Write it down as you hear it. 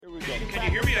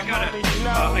me.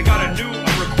 I got a new.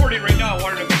 I'm recording right now. I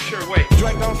wanted to make sure. Wait.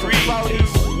 3, 2,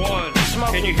 1.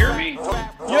 Can you hear me?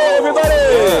 Yeah, everybody.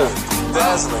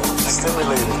 Dazzling,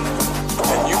 stimulating,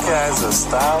 and you guys are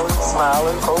styling,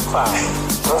 smiling,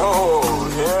 profiling. Oh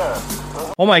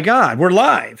yeah. Oh my God, we're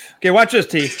live. Okay, watch this,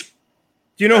 T.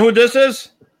 Do you know who this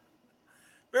is?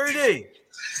 Barry D.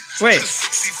 Wait.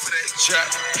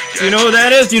 Do you know who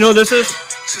that is? Do you know who this is?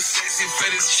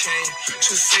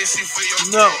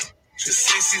 No.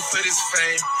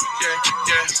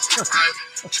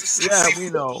 Yeah, we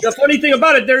know. The funny thing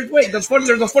about it, there's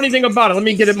a funny thing about it. Let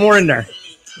me get it more in there.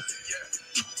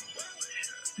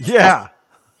 Yeah.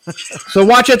 So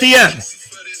watch at the end.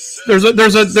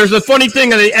 There's a funny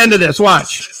thing at the end of this.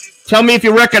 Watch. Tell me if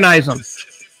you recognize them.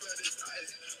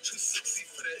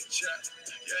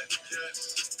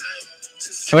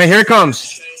 Okay, here it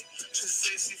comes.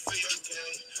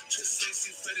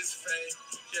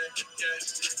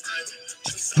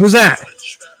 Who's that?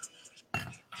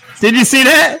 Did you see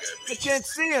that? I can't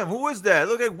see him. Who is that?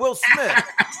 Look like Will Smith.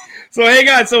 So hang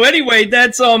on. So anyway,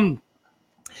 that's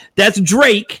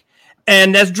Drake,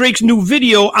 and that's Drake's new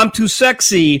video, I'm Too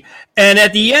Sexy. And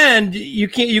at the end, you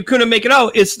couldn't make it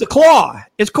out. It's the Claw.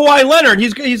 It's Kawhi Leonard.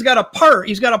 He's got a part.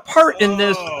 He's got a part in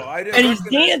this, and he's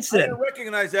dancing. I didn't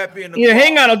recognize that being the Yeah, Claw.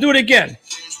 hang on. I'll do it again.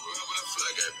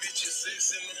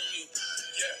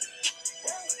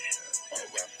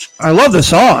 I love the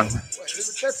song.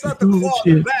 That's not the Claw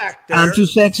in the back there. I'm too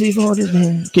sexy for this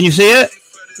man. Can you see it?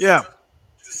 Yeah.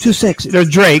 Too sexy.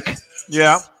 There's Drake.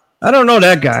 Yeah. I don't know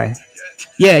that guy.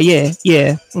 Yeah.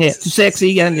 Too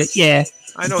sexy. Yeah.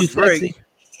 I know Too Drake. Sexy.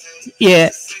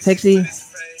 Yeah. Sexy.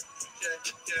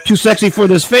 Too sexy for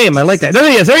this fame. I like that. There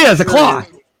he is. The Claw.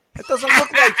 That doesn't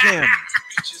look like him.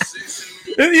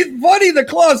 He's funny. The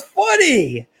Claw's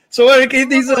funny. So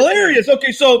he's hilarious.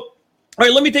 Okay, so all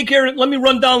right, let me take care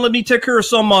of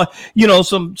some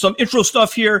some intro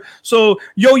stuff here. So,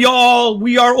 y'all,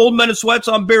 we are Old Men in Sweats.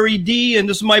 I'm Barry D, and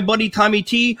this is my buddy Tommy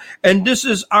T, and this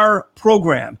is our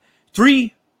program.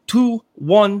 3, 2,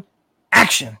 1,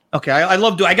 action. Okay, I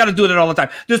got to do that all the time.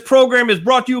 This program is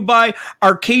brought to you by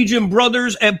our Cajun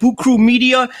brothers at Boot Crew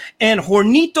Media and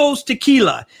Hornitos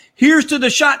Tequila. Here's to the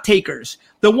shot takers,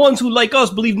 the ones who, like us,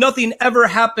 believe nothing ever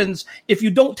happens if you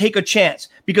don't take a chance,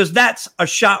 because that's a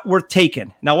shot worth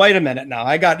taking. Now, wait a minute. Now,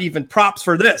 I got even props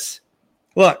for this.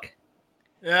 Look.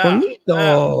 Yeah.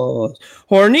 Hornitos.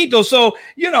 Hornitos. So,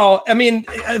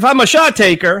 if I'm a shot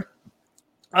taker,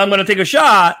 I'm going to take a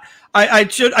shot. I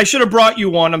should have brought you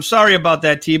one. I'm sorry about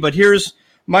that, T, but here's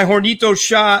my Hornitos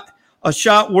shot, a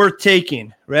shot worth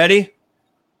taking. Ready?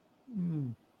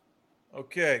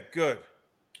 Okay, good.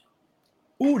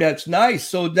 Ooh, that's nice.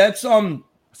 So that's So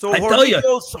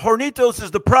Hornitos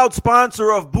is the proud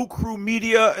sponsor of Boot Crew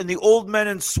Media and the Old Men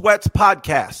in Sweats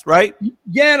podcast, right?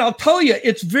 Yeah, and I'll tell you,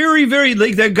 it's very, very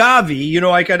like the agave.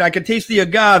 I could taste the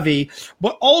agave,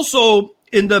 but also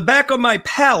in the back of my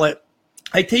palate,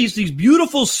 I taste these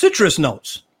beautiful citrus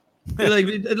notes, like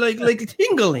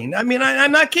tingling. I mean,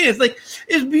 I'm not kidding.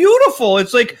 It's beautiful.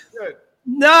 It's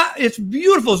it's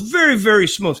beautiful. It's very, very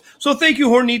smooth. So thank you,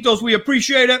 Hornitos. We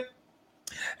appreciate it.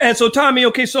 And so, Tommy,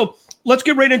 okay, so let's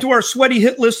get right into our sweaty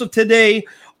hit list of today.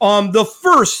 The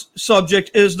first subject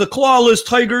is the Clawless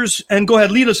Tigers, and go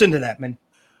ahead, lead us into that, man.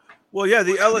 Well, yeah,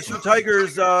 the LSU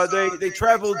Tigers, they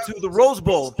traveled to the Rose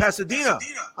Bowl, Pasadena,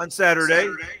 on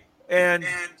Saturday, and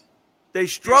they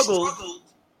struggled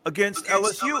against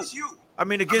LSU. I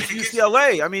mean, against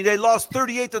UCLA. I mean, they lost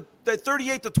 38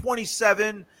 to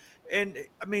 27, and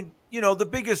I mean, the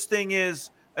biggest thing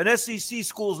is an SEC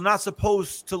school is not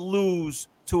supposed to lose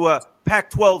to a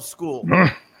Pac-12 school.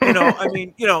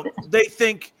 They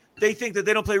think that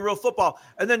they don't play real football.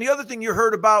 And then the other thing you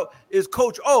heard about is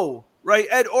Coach O, right?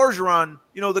 Ed Orgeron,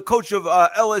 the coach of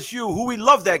LSU, who we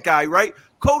love that guy, right?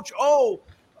 Coach O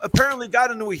apparently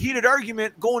got into a heated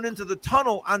argument going into the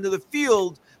tunnel onto the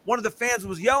field. One of the fans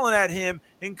was yelling at him,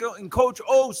 and Coach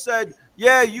O said,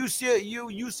 yeah, you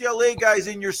UCLA guys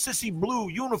in your sissy blue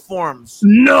uniforms.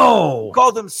 No. He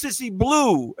called them sissy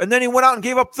blue. And then he went out and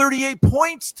gave up 38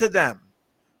 points to them.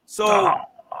 So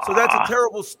that's a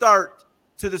terrible start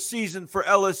to the season for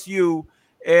LSU.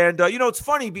 And, it's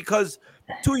funny because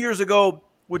 2 years ago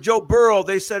with Joe Burrow,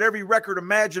 they set every record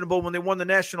imaginable when they won the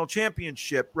national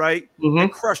championship, right? Mm-hmm. They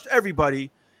crushed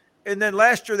everybody. And then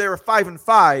last year they were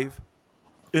 5-5.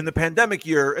 In the pandemic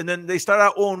year, and then they started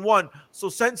out 0-1. So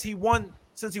since he won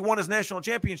his national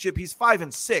championship, he's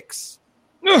 5-6,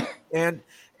 and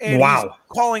wow, he's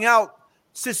calling out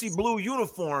sissy blue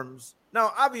uniforms.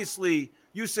 Now, obviously,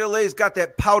 UCLA's got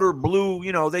that powder blue.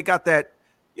 They got that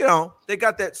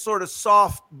sort of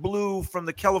soft blue from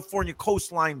the California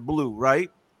coastline blue,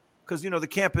 right? because the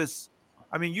campus.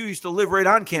 I mean, you used to live right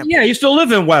on campus. Yeah, I used to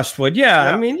live in Westwood. Yeah.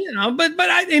 Yeah. I mean, but but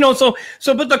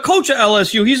the coach at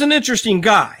LSU, he's an interesting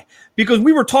guy because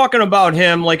we were talking about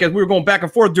him like as we were going back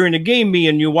and forth during the game, me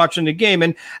and you watching the game.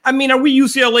 And I mean, are we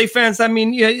UCLA fans? I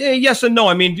mean, yes and no.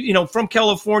 I mean, from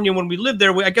California when we lived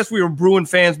there, I guess we were Bruin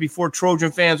fans before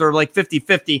Trojan fans, or like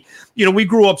 50-50. We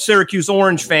grew up Syracuse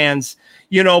Orange fans.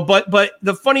 But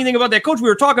the funny thing about that coach, we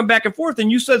were talking back and forth,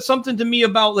 and you said something to me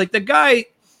about like the guy,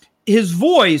 his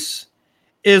voice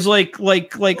is like what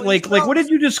did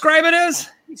you describe it as?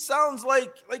 He sounds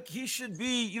like he should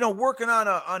be, working on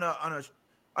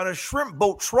a shrimp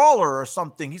boat trawler or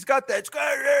something. He's got that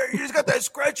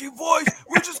scratchy voice.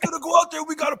 We're just gonna go out there.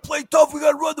 We gotta play tough. We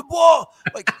gotta run the ball.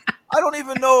 Like I don't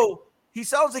even know. He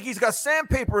sounds like he's got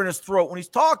sandpaper in his throat when he's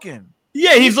talking.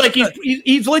 Yeah, he's like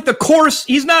the coarse.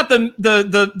 He's not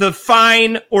the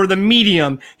fine or the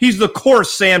medium. He's the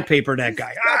coarse sandpaper. That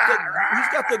guy. He's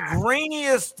got the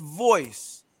grainiest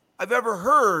voice I've ever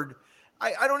heard.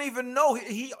 I don't even know.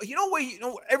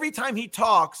 Every time he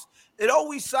talks, it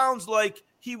always sounds like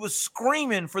he was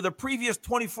screaming for the previous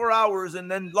 24 hours and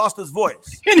then lost his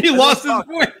voice. And he lost his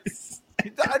voice.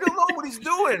 I don't know what he's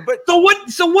doing, but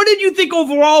so what did you think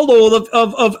overall though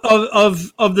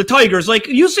of the Tigers? Like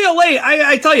UCLA,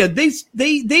 I tell you,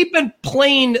 they've been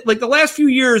playing like the last few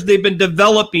years. They've been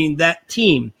developing that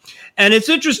team, and it's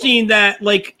interesting that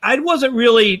like I wasn't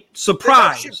really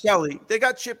surprised. They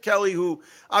got Chip Kelly, who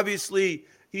obviously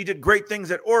he did great things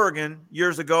at Oregon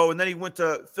years ago, and then he went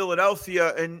to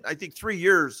Philadelphia, and I think 3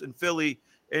 years in Philly.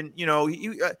 And,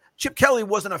 Chip Kelly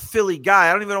wasn't a Philly guy.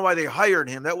 I don't even know why they hired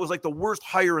him. That was like the worst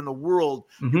hire in the world.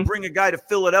 Mm-hmm. You bring a guy to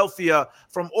Philadelphia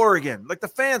from Oregon. Like the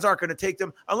fans aren't going to take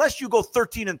them unless you go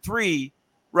 13-3,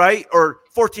 right? Or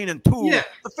 14-2. Yeah.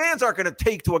 The fans aren't going to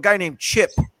take to a guy named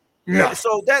Chip. Yeah.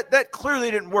 So that clearly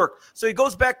didn't work. So he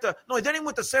goes back to then he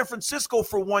went to San Francisco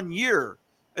for 1 year,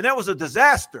 and that was a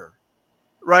disaster,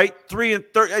 right?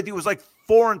 3-30. I think it was like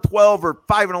 4-12 or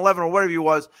 5-11 or whatever he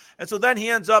was. And so then he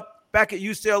ends up back at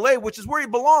UCLA, which is where he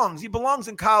belongs. He belongs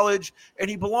in college, and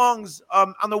he belongs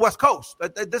on the West Coast.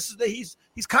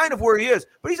 He's kind of where he is,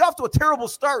 but he's off to a terrible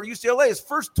start with UCLA. His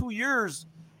first 2 years,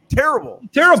 terrible.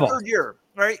 His third year,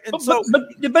 right? And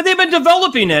but they've been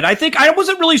developing it. I think I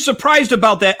wasn't really surprised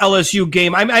about that LSU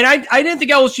game. I didn't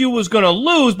think LSU was going to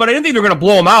lose, but I didn't think they're going to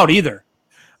blow them out either.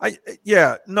 I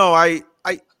don't know.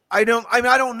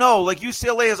 Like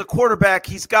UCLA as a quarterback,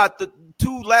 he's got the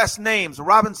two last names,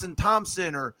 Robinson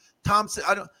Thompson or Thompson.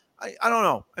 I don't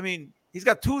know. I mean, he's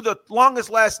got two of the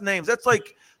longest last names. That's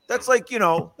like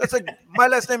my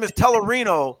last name is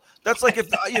Tellerino. That's like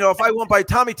if I went by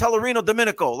Tommy Tellerino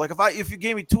Domenico. Like if you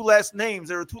gave me two last names,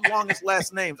 there are two longest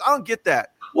last names. I don't get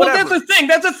that. Whatever. Well, that's the thing.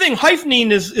 That's the thing.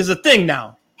 Hyphening is a thing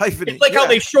now. Hyphening. It's like how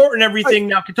they shorten everything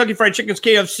now. Kentucky Fried Chicken's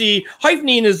KFC.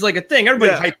 Hyphening is like a thing.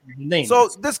 Everybody's hyphening names. So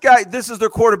this guy, this is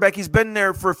their quarterback. He's been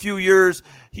there for a few years.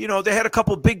 They had a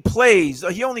couple big plays.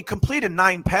 He only completed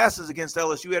 9 passes against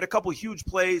LSU. He had a couple huge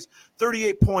plays,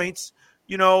 38 points.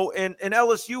 And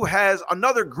LSU has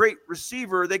another great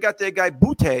receiver. They got that guy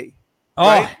Butte. Oh,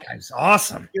 right? That guy's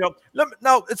awesome.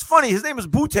 Now it's funny. His name is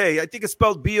Butte. I think it's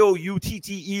spelled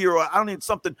Boutte or I don't need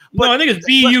something. But, no, I think it's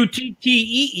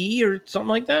Buttee or something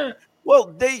like that.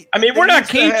 Well, we're not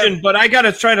Cajun, but I got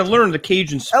to try to learn the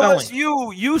Cajun spelling.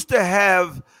 LSU used to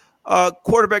have a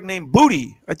quarterback named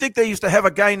Booty. I think they used to have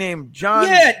a guy named John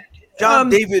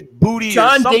David Booty.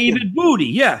 John David Booty,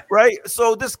 yeah. Right?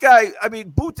 So this guy,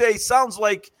 Butte sounds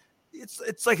like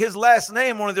it's like his last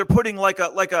name, only they're putting like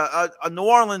a New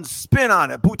Orleans spin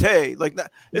on it. Butte, like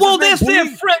that. Well, that's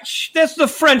the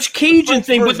French Cajun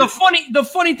thing. Version. But the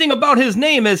funny thing about his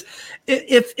name is,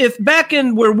 if back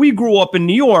in where we grew up in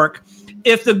New York,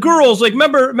 if the girls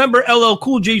remember LL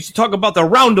Cool J used to talk about the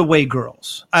roundaway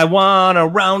girls. I want a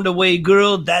roundaway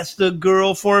girl. That's the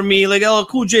girl for me. Like LL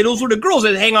Cool J, those were the girls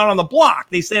that hang out on the block.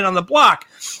 They stand on the block,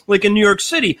 like in New York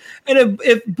City. And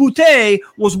if Butte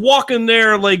was walking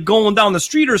there, like going down the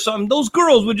street or something, those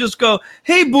girls would just go,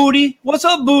 "Hey, Booty, what's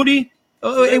up, Booty?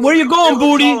 Hey, where you going,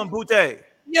 Booty?" Booty.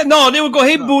 Yeah, no, they would go,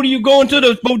 "Hey, Booty, you going to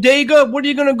the bodega? Where are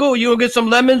you gonna go? You gonna get some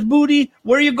lemons, Booty?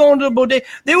 Where are you going to the bodega?"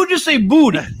 They would just say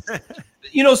Booty.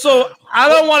 So I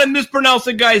don't want to mispronounce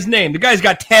the guy's name. The guy's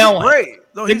got talent. Great.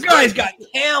 No, the guy's got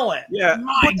talent. Yeah.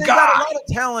 My God. got a lot of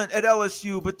talent at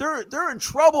LSU, but they're in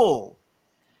trouble.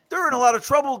 They're in a lot of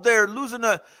trouble there, losing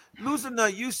the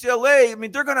UCLA. I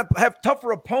mean, they're going to have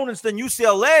tougher opponents than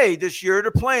UCLA this year.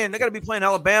 They got to be playing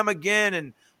Alabama again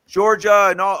and Georgia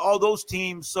and all those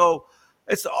teams. So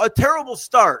it's a terrible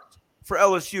start for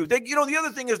LSU. The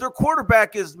other thing is their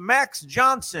quarterback is Max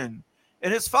Johnson.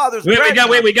 and his father's. We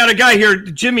got a guy here,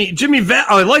 Jimmy Val.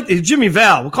 Oh, I like it. Jimmy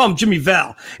Val. We'll call him Jimmy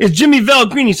Val. It's Jimmy Val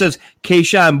Green. He says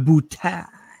Keishan Boutte.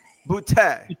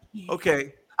 Boutte.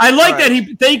 Okay. I like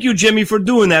that. Thank you, Jimmy, for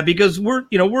doing that because we're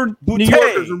New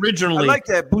Yorkers originally. I like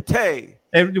that, Boutte.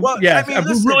 Well, I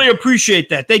really appreciate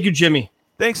that. Thank you, Jimmy.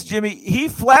 Thanks, Jimmy. He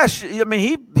flashed. I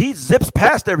mean, he zips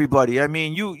past everybody. I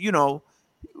mean,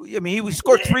 he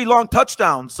scored 3 long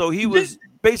touchdowns, so he was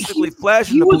basically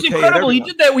flashing. He was incredible. He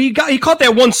did that. He caught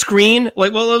that one screen, it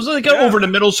was like over the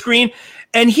middle screen,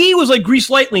 and he was like Grease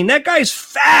Lightning. That guy's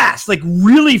fast, like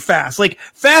really fast, like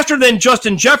faster than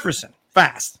Justin Jefferson.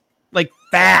 Fast. But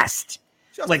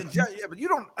you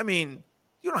don't. I mean,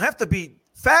 you don't have to be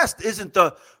fast. Isn't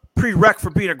the prereq for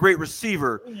being a great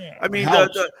receiver? Yeah, I mean,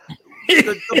 the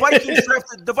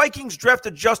Vikings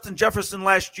drafted Justin Jefferson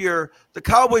last year. The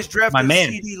Cowboys drafted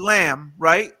CeeDee Lamb,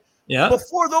 right? Yeah.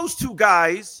 Before those two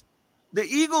guys, the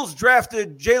Eagles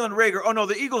drafted Jalen Reagor. Oh no,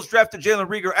 the Eagles drafted Jalen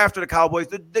Reagor after the Cowboys.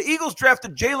 The Eagles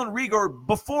drafted Jalen Reagor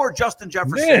before Justin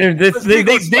Jefferson.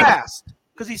 Because fast.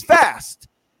 Because he's fast.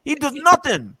 He does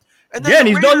nothing. And then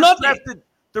he's done nothing.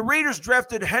 The Raiders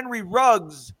drafted Henry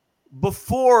Ruggs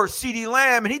before CeeDee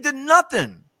Lamb, and he did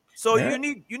nothing. So you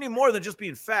need more than just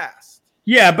being fast.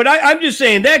 Yeah, but I'm just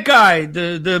saying that guy,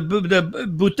 the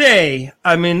Boutte.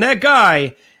 I mean, that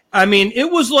guy. I mean, it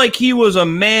was like he was a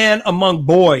man among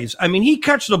boys. I mean, he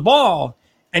catch the ball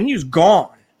and he was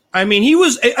gone. I mean,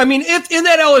 if in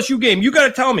that LSU game, you got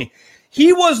to tell me,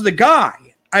 he was the guy.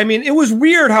 I mean, it was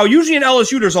weird how usually in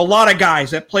LSU there's a lot of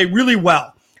guys that play really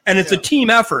well, and it's a team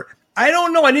effort. I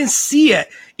don't know. I didn't see it.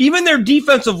 Even their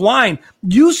defensive line,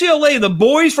 UCLA, the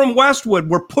boys from Westwood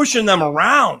were pushing them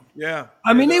around. Yeah.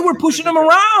 I mean, they were pushing them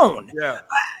around. Yeah.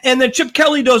 And then Chip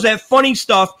Kelly does that funny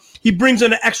stuff. He brings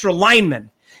in an extra lineman.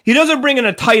 He doesn't bring in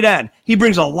a tight end. He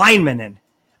brings a lineman in.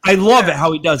 I love it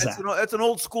how he does that. That's an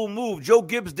old school move. Joe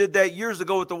Gibbs did that years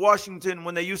ago with the Washington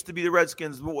when they used to be the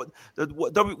Redskins,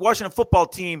 the Washington football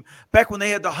team, back when they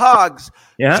had the Hogs.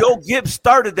 Yeah. Joe Gibbs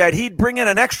started that. He'd bring in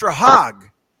an extra hog.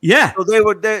 Yeah. So they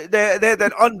had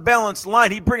that unbalanced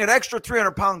line. He'd bring an extra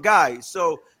 300-pound guy.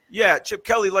 So, yeah, Chip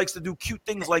Kelly likes to do cute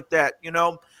things like that,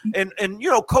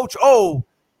 And Coach O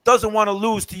doesn't want to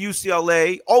lose to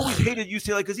UCLA. Always hated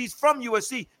UCLA because he's from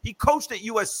USC. He coached at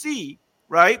USC,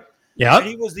 right? Yeah. And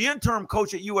he was the interim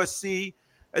coach at USC.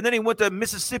 And then he went to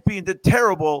Mississippi and did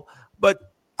terrible. But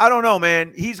I don't know,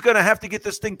 man. He's going to have to get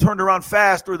this thing turned around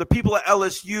fast, or the people at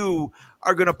LSU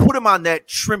are going to put him on that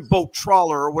shrimp boat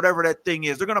trawler or whatever that thing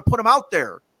is. They're going to put him out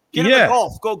there. Get him in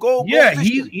golf. Go.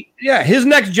 Yeah, his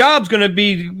next job's going to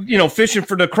be, fishing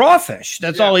for the crawfish.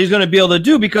 That's all he's going to be able to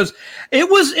do, because it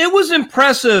was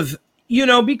impressive,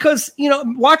 because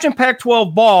watching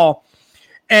Pac-12 ball,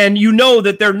 and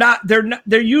that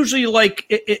they're usually like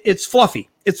it's fluffy.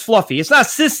 It's fluffy. It's not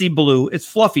sissy blue. It's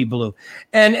fluffy blue.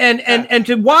 And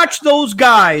to watch those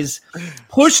guys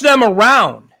push them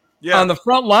around on the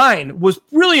front line was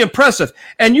really impressive.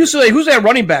 And UCLA, who's that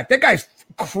running back? That guy's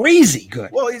crazy good.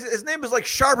 Well, his name is like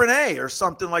Charbonnet or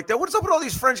something like that. What's up with all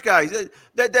these French guys?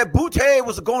 That Boutte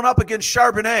was going up against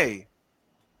Charbonnet.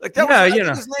 Like that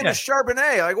his name is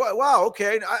Charbonnet. Like, wow,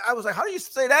 okay. I was like, how do you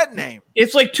say that name?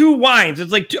 It's like two wines.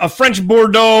 It's like a French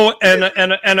Bordeaux and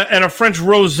a French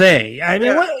Rosé. I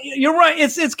mean, you're right.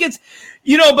 It gets,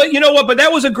 but you know what? But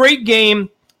that was a great game.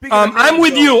 I'm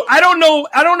with you. I don't know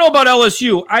about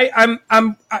LSU.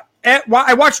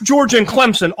 I watched Georgia and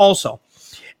Clemson also,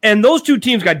 and those two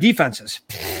teams got defenses.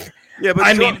 Yeah, but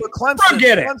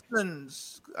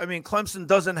Clemson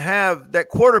doesn't have that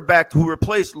quarterback who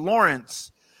replaced Lawrence.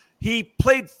 He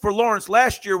played for Lawrence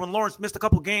last year when Lawrence missed a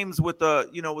couple games with the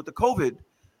COVID.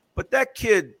 But that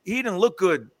kid, he didn't look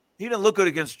good. He didn't look good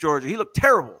against Georgia. He looked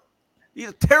terrible. He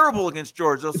looked terrible against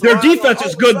Georgia. So their defense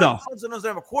is good, though. Clemson doesn't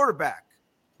have a quarterback.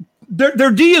 Their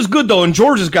D is good, though, and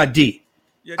Georgia's got D.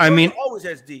 Yeah, Georgia always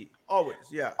has D. Always,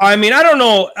 yeah. I mean, I don't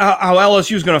know how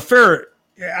LSU is going to fare.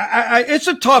 It's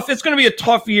going to be a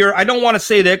tough year. I don't want to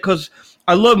say that because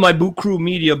I love my Boot Crew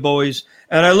Media boys,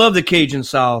 and I love the Cajun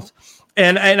South.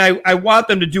 And I want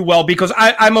them to do well because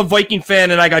I'm a Viking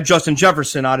fan and I got Justin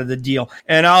Jefferson out of the deal.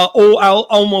 And I'll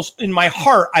almost in my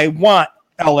heart I want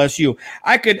LSU.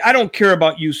 I don't care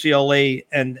about UCLA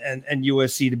and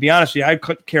USC, to be honest with you. I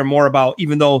could care more about,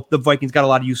 even though the Vikings got a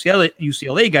lot of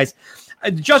UCLA guys.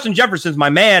 Justin Jefferson's my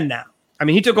man now. I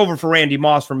mean, he took over for Randy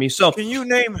Moss for me. So can you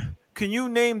name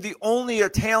the only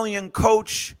Italian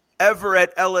coach ever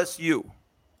at LSU?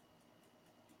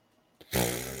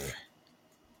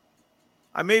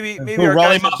 Maybe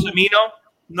Raleigh Massimino.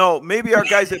 No, maybe our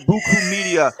guys at Buku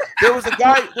Media. There was a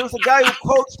guy who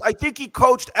coached. I think he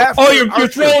coached after. Oh, you're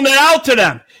throwing that out to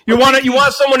them. You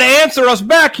want someone to answer us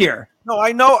back here.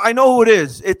 No, I know who it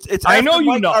is. It's I know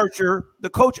Mike Archer, the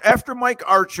coach after Mike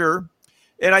Archer,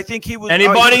 and I think he was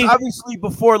anybody he was obviously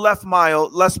bufore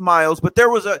Les Miles, but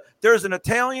there's an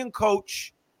Italian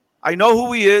coach. I know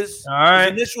who he is. All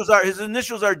right. His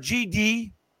initials are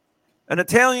GD. An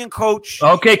Italian coach.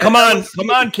 Okay, come on,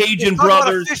 Cajun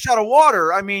brothers. Fish out of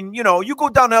water. I mean, you go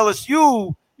down to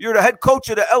LSU. You're the head coach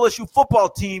of the LSU football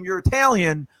team. You're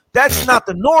Italian. That's not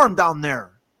the norm down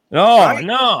there. No, right?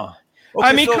 no. Okay,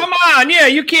 I mean, come on. Yeah,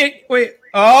 you can't wait.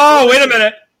 Oh, wait a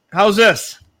minute. How's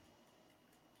this?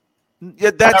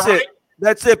 Yeah, that's right? it.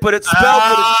 That's it. But it's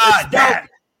spelled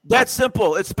that's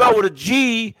simple. It's spelled with a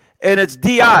G and it's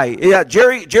D-I. Yeah,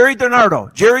 Jerry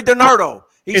DiNardo. Jerry DiNardo.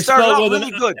 He started out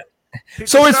really good.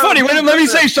 So it's funny. Let me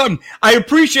say something. I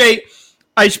appreciate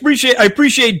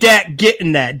Dak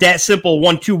getting that simple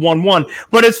 1-2-1-1.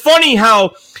 But it's funny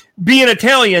how being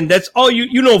Italian, that's all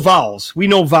you know vowels. We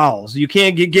know vowels. You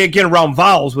can't get around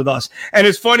vowels with us. And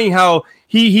it's funny how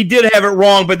he did have it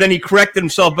wrong, but then he corrected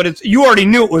himself. But you already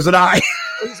knew it was an I.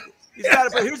 He's got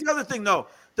it. But here's the other thing, though.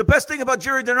 The best thing about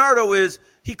Jerry DiNardo is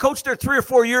he coached there 3 or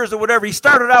 4 years or whatever. He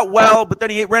started out well, but then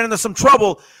he ran into some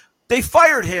trouble. They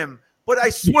fired him. But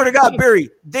I swear to God, Barry,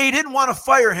 they didn't want to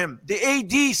fire him. The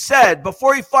AD said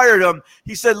before he fired him,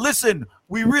 he said, "Listen,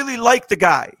 we really like the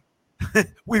guy.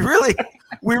 we really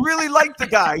like the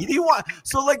guy."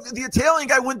 So like the Italian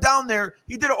guy went down there,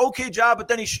 he did an okay job, but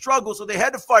then he struggled, so they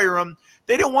had to fire him.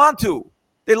 They didn't want to.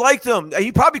 They liked him.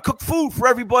 He probably cooked food for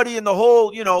everybody in the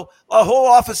whole, whole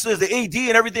offices, the AD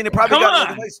and everything. They probably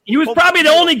got nice. He was probably the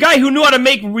only guy who knew how to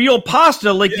make real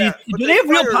pasta. Like, do they have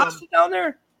real pasta down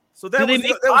there? So do they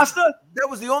make pasta? That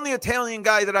was the only Italian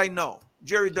guy that I know,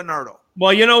 Jerry DiNardo.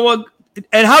 Well, you know what?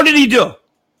 And how did he do?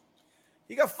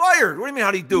 He got fired. What do you mean,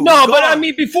 how did he do? No, but I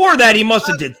mean, before that, he must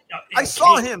have did. I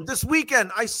saw him this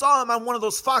weekend. I saw him on one of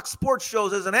those Fox Sports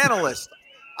shows as an analyst.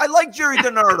 I like Jerry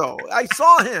DiNardo. I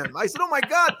saw him. I said, "Oh my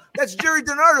God, that's Jerry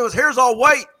DiNardo. His hair's all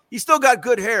white. He's still got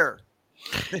good hair."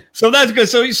 So that's good.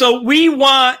 So we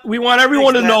want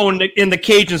everyone to know in the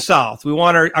Cajun South. We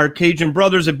want our Cajun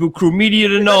brothers at Boot Crew Media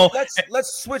to know.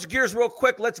 Let's switch gears real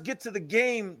quick. Let's get to the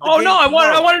game. I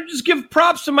want to just give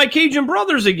props to my Cajun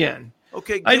brothers again.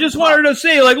 Okay. I just wanted to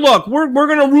say, like, look, we're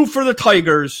going to root for the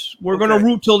Tigers. We're going to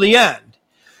root till the end.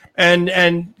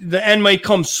 And the end might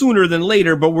come sooner than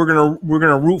later, but we're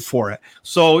gonna root for it.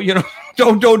 So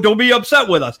don't be upset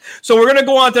with us. So we're gonna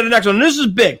go on to the next one. And this is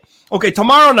big. Okay,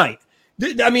 tomorrow night.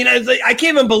 I mean, I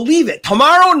can't even believe it.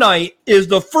 Tomorrow night is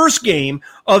the first game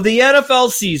of the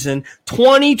NFL season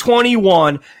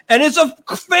 2021, and it's a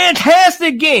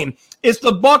fantastic game. It's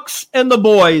the Bucs and the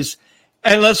boys,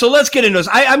 and let's get into this.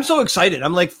 I'm so excited.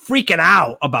 I'm like freaking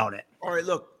out about it. All right,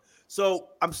 look. So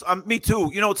I'm me too.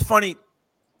 It's funny.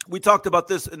 We talked about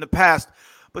this in the past,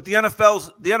 but the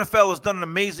NFL has done an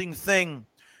amazing thing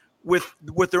with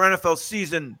their NFL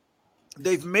season.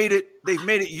 They've made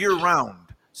it year round.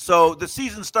 So the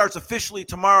season starts officially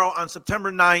tomorrow on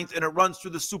September 9th, and it runs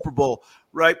through the Super Bowl,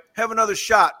 right? Have another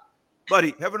shot,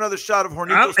 buddy. Have another shot of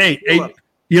Hornitos. Hey,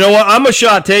 you know what? I'm a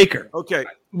shot taker. Okay.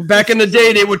 Back in the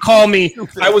day, they would call me,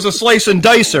 I was a slice and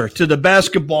dicer to the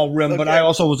basketball rim, but I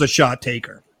also was a shot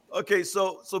taker. Okay,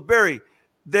 so Barry,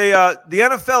 the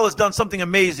NFL has done something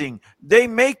amazing. They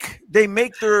make the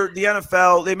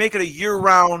NFL, they make it a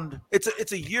year-round.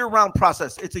 It's a year-round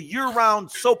process. It's a year-round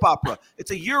soap opera.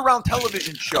 It's a year-round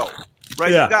television show,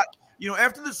 right? Yeah. You got,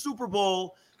 after the Super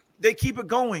Bowl, they keep it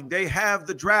going. They have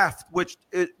the draft, which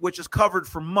is covered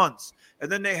for months,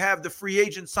 and then they have the free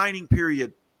agent signing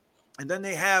period, and then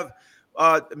they have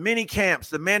mini camps,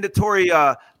 the mandatory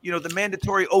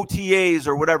OTAs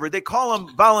or whatever. They call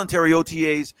them voluntary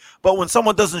OTAs, but when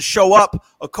someone doesn't show up,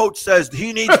 a coach says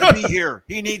he needs to be here.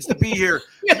 He needs to be here.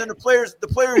 And then the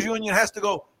players union has to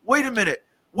go, wait a minute,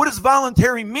 what does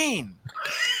voluntary mean?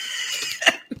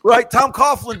 Right? Tom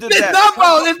Coughlin did that.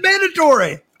 It's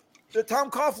mandatory.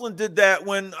 Tom Coughlin did that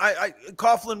when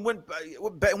Coughlin went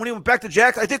when he went back to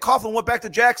Jackson. I think Coughlin went back to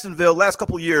Jacksonville last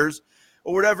couple of years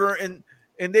or whatever, and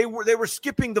they were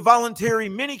skipping the voluntary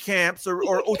mini camps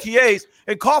or OTAs,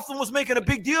 and Coughlin was making a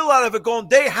big deal out of it, going,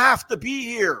 they have to be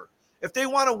here. If they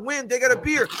want to win, they got to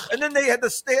be here. And then they had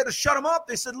to shut them up.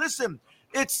 They said, listen,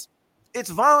 it's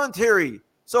voluntary.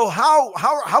 So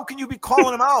how can you be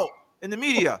calling them out in the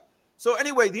media? So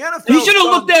anyway, the NFL. He should have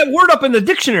looked that word up in the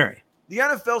dictionary. The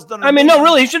NFL's done. No,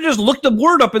 really, he should just look the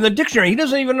word up in the dictionary. He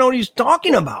doesn't even know what he's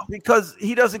talking about because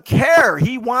he doesn't care.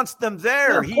 He wants them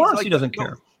there. Yeah, of course, he doesn't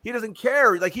care. He doesn't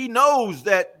care. Like, he knows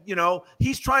that,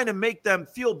 he's trying to make them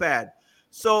feel bad.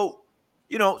 So,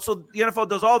 so the NFL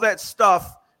does all that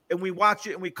stuff. and we watch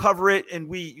it and we cover it and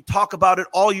we talk about it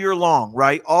all year long,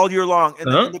 right? All year long.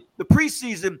 And the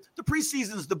preseason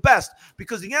is the best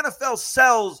because the NFL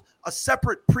sells a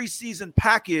separate preseason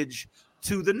package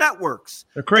to the networks.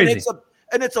 They're crazy.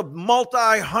 And it's a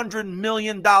multi-$100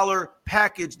 million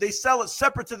package. They sell it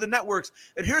separate to the networks.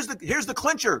 And here's the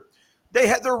clincher.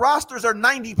 Their rosters are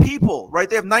 90 people, right?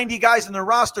 They have 90 guys in their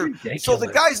roster. Ridiculous. So the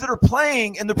guys that are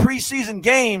playing in the preseason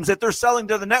games that they're selling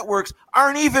to the networks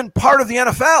aren't even part of the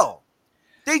NFL.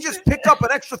 They just pick up an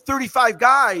extra 35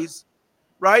 guys,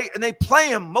 right? And they play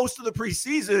them most of the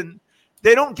preseason.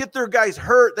 They don't get their guys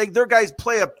hurt. Their guys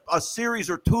play a series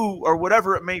or two or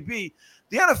whatever it may be.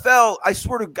 The NFL, I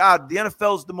swear to God, the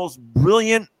NFL is the most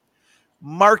brilliant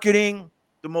marketing,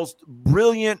 the most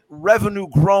brilliant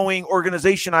revenue-growing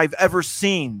organization I've ever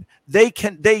seen.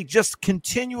 They just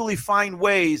continually find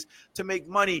ways to make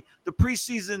money. The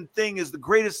preseason thing is the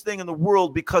greatest thing in the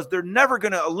world because they're never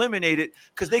going to eliminate it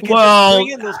because they can just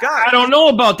bring in those guys. I don't know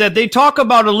about that. They talk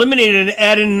about eliminating and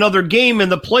adding another game, and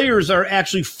the players are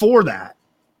actually for that.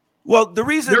 Well, the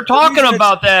reason they're talking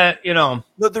about that, you know.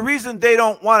 The reason they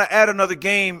don't want to add another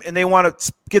game and they want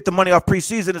to get the money off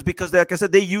preseason is because, like I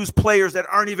said, they use players that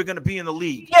aren't even going to be in the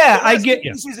league. Yeah, I get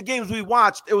you. Preseason games we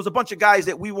watched, it was a bunch of guys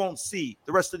that we won't see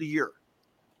the rest of the year.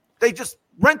 They just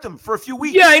rent them for a few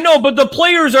weeks. Yeah, I know, but the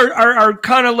players are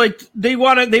kind of like they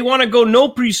want to go no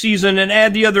preseason and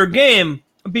add the other game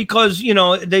because, you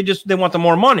know, they want the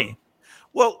more money.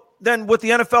 Well, then what the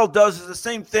NFL does is the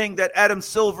same thing that Adam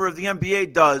Silver of the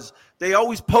NBA does. They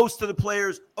always post to the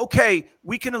players, okay,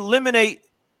 we can eliminate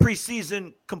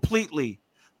preseason completely,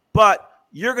 but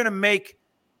you're going to make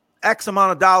X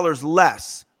amount of dollars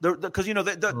less. Because, you know,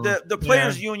 the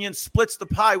players union splits the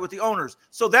pie with the owners.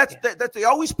 So that they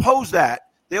always pose that.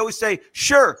 They always say,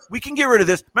 sure, we can get rid of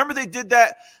this. Remember they did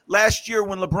that last year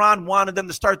when LeBron wanted them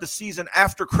to start the season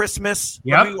after Christmas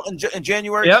in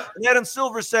January? Yep. And Adam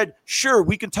Silver said, sure,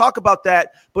 we can talk about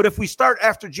that. But if we start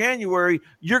after January,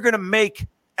 you're going to make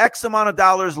X amount of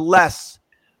dollars less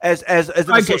as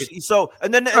an associate. So,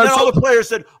 and then all the players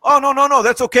said, oh, no,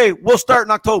 that's okay. We'll start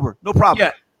in October. No problem.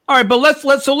 Yeah. All right, but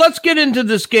let's get into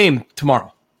this game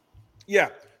tomorrow. Yeah.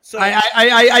 So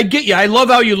I get you. I love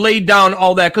how you laid down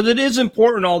all that because it is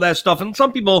important, all that stuff. And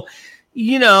some people,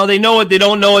 you know, they know it, they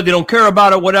don't know it, they don't care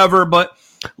about it, whatever. But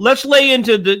let's lay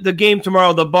into the game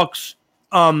tomorrow, the Bucks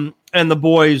and the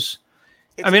boys.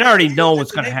 I already know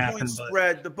what's going to happen.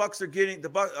 Spread. The Bucks are getting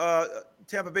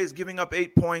Tampa Bay is giving up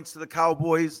 8 points to the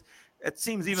Cowboys. It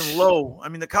seems even low. I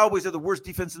mean, the Cowboys are the worst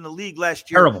defense in the league last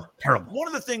year. Terrible. One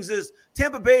of the things is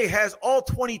Tampa Bay has all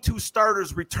 22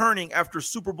 starters returning after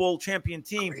Super Bowl champion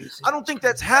team. Crazy. I don't think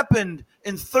that's happened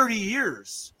in 30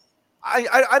 years. I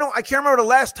can't remember the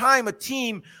last time a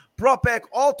team brought back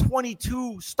all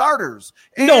 22 starters.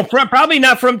 And no, probably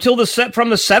not from the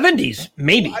 70s.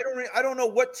 Maybe. I don't know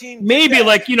what team. Maybe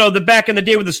like, you know, the back in the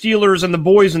day with the Steelers and the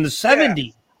boys in the 70s.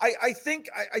 Yeah. I think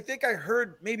I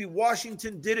heard maybe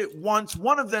Washington did it once.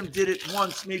 One of them did it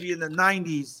once, maybe in the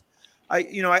 90s.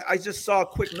 I just saw a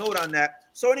quick note on that.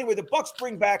 So anyway, the Bucks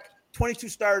bring back 22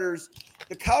 starters.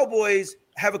 The Cowboys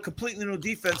have a completely new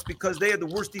defense because they had the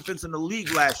worst defense in the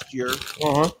league last year.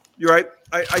 You're right.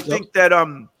 I think that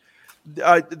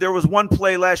there was one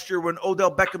play last year when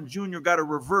Odell Beckham Jr. got a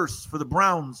reverse for the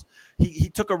Browns. He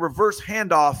took a reverse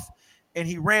handoff and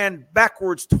he ran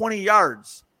backwards 20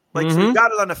 yards. So he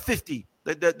got it on the 50.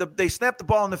 They snapped the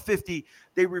ball on the 50.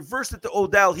 They reversed it to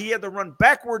Odell. He had to run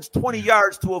backwards 20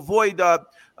 yards to avoid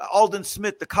Aldon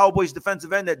Smith, the Cowboys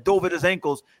defensive end that dove at his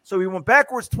ankles. So he went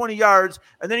backwards 20 yards,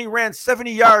 and then he ran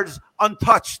 70 yards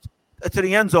untouched to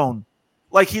the end zone.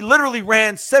 Like he literally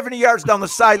ran 70 yards down the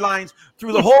sidelines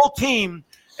through the whole team,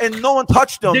 and no one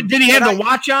touched him. Did he have the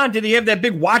watch on? Did he have that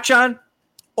big watch on?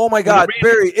 Oh, my God,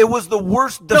 Barry, it was the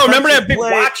worst. No, remember that big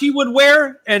watch he would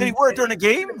wear? And did he wear it during the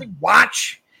game? A big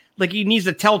watch. Like he needs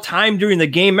to tell time during the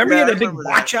game. Remember he had that big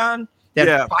watch on?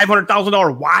 That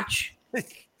 $500,000 watch? What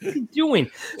are you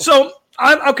doing? So,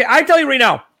 I tell you right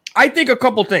now, I think a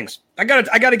couple things. I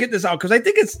gotta get this out because I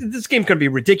think this game could be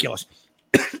ridiculous.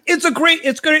 It's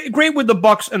great with the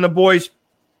Bucks and the boys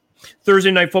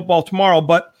Thursday night football tomorrow,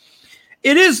 but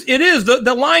it is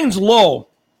the line's low.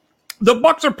 The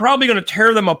Bucks are probably going to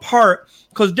tear them apart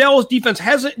because Dallas' defense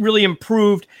hasn't really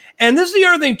improved. And this is the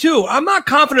other thing, too. I'm not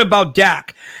confident about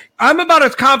Dak. I'm about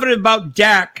as confident about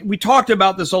Dak. We talked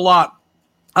about this a lot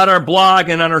on our blog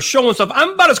and on our show and stuff. I'm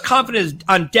about as confident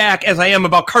on Dak as I am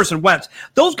about Carson Wentz.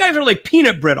 Those guys are like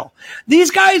peanut brittle.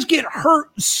 These guys get hurt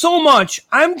so much.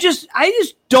 I just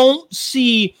don't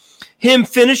see him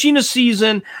finishing a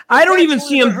season. I don't even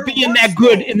see him being that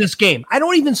good in this game.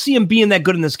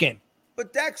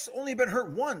 But Dak's only been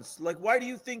hurt once. Like, why do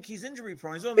you think he's injury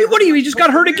prone? He just got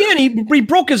hurt again. He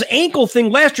broke his ankle thing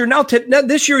last year. Now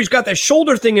this year he's got that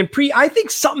shoulder thing. I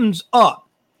think something's up.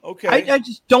 Okay. I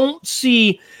just don't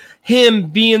see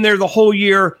him being there the whole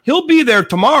year. He'll be there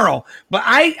tomorrow, but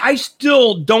I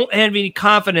still don't have any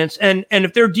confidence. And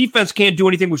if their defense can't do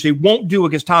anything, which they won't do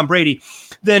against Tom Brady,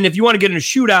 then if you want to get in a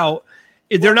shootout,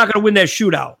 they're not going to win that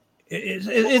shootout.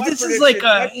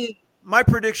 My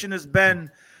prediction has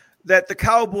been that the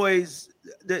Cowboys,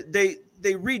 they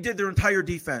redid their entire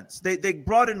defense. They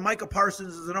brought in Micah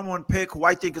Parsons as the number 1 pick, who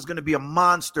I think is going to be a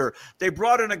monster. They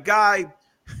brought in a guy.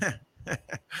 I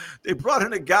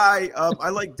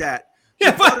like that.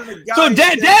 Yeah, so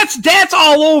Dad's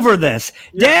all over this.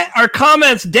 Yeah. Dad, our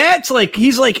comments. Dad's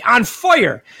he's on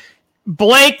fire.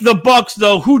 Blank the Bucks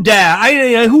though. Who dat?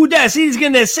 See, he's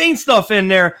getting that Saint stuff in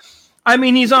there. I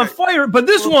mean, he's on fire. But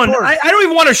this one, I don't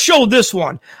even want to show this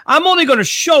one. I'm only going to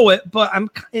show it, but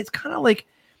it's kind of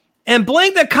and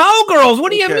blank the Cowgirls.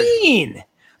 What do you mean?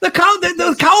 The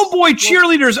Cowboy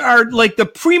cheerleaders are like the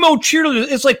primo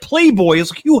cheerleaders. It's like Playboy.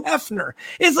 It's like Hugh Hefner.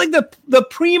 It's like the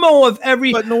primo of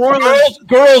every. But New Orleans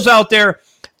girls out there,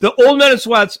 the old men in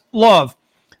sweats love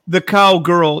the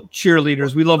cowgirl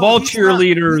cheerleaders. We love all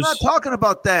cheerleaders. He's not talking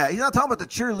about that. He's not talking about the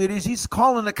cheerleaders. He's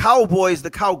calling the Cowboys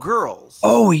the cowgirls.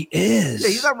 Oh, he is. Yeah,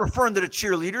 he's not referring to the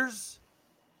cheerleaders.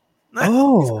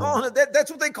 Oh, that's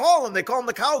what they call them. They call them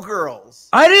the cowgirls.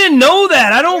 I didn't know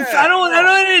that. I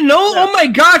didn't know. Yeah. Oh my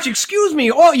gosh! Excuse me.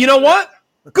 Oh, you know what?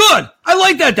 Good. I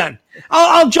like that. Then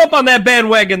I'll jump on that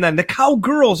bandwagon. Then the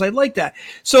cowgirls. I like that.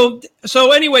 So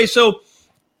anyway. So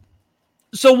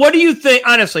what do you think?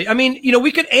 Honestly, I mean,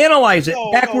 we could analyze it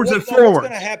backwards and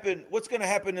forward. What's going to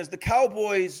happen is the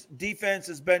Cowboys' defense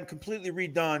has been completely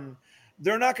redone.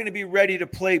 They're not going to be ready to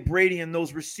play Brady and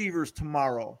those receivers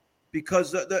tomorrow.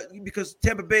 Because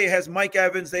Tampa Bay has Mike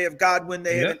Evans, they have Godwin,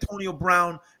 they have Antonio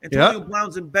Brown. Antonio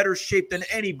Brown's in better shape than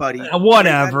anybody.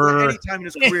 Whatever. Any time in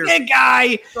his career. That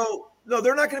guy. So no,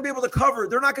 they're not going to be able to cover.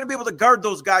 They're not going to be able to guard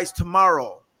those guys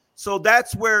tomorrow. So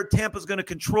that's where Tampa's going to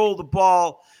control the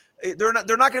ball. They're not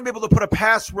going to be able to put a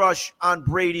pass rush on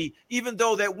Brady, even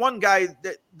though that one guy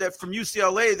that from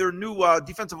UCLA, their new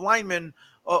defensive lineman,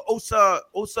 Osa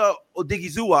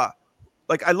Odigizua.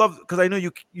 Like, I love, because I know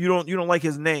you don't like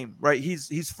his name, right?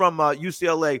 He's from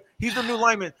UCLA. He's the new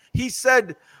lineman. He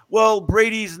said, well,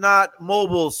 Brady's not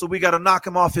mobile, so we got to knock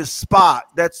him off his spot.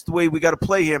 That's the way we got to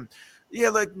play him.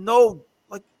 Yeah, no,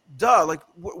 duh.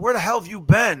 Where the hell have you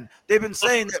been? They've been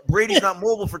saying that Brady's not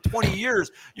mobile for 20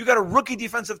 years. You got a rookie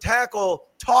defensive tackle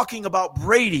talking about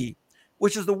Brady,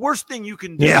 which is the worst thing you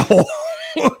can do. Yeah.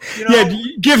 Yeah,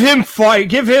 give him fire.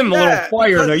 Give him a little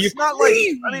fire there. It's not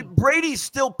Brady's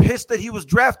still pissed that he was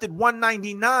drafted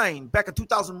 199 back in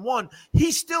 2001.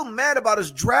 He's still mad about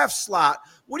his draft slot.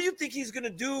 What do you think he's going to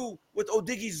do with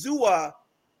Odigizua?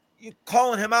 You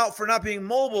calling him out for not being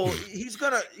mobile? They're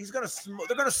gonna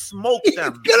smoke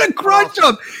them. He's gonna crunch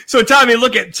them. So Tommy,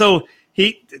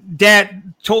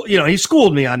 Dad told he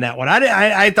schooled me on that one.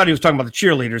 I thought he was talking about the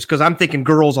cheerleaders because I'm thinking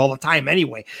girls all the time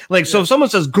anyway. So if someone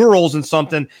says girls and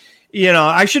something,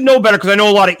 I should know better because I know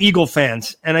a lot of Eagle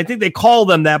fans and I think they call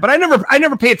them that. But I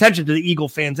never pay attention to the Eagle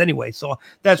fans anyway. So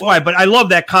that's why. But I love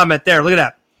that comment there. Look at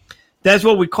that. That's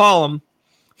what we call them.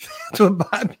 That's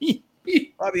what Bobby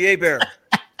Hebert.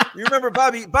 You remember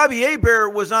Bobby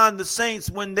Hebert was on the Saints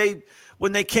when they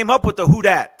came up with the Who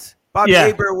Dat. Bobby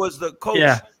Hebert was the coach.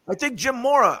 Yeah. I think Jim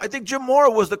Mora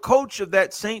was the coach of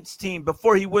that Saints team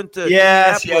before he went to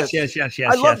Indianapolis. Yes.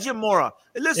 I love Jim Mora.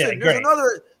 Listen,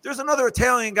 there's another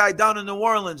Italian guy down in New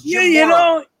Orleans. Jim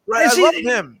Mora. Right? I love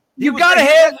him. You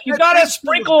gotta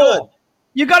sprinkle.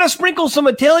 You got to sprinkle some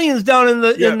Italians down in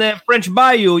the French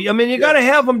Bayou. I mean, you got to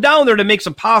have them down there to make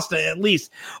some pasta at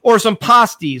least, or some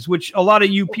pasties, which a lot of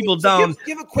you people down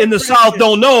in the South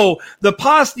don't know. The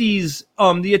pasties,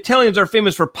 the Italians are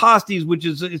famous for pasties, which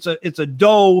is it's a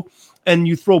dough and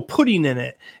you throw pudding in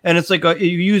it, and it's like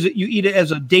you eat it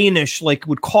as a Danish, like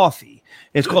with coffee.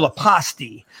 It's called a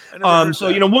pasty. So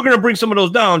we're going to bring some of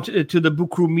those down to the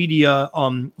Bucru Media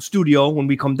studio when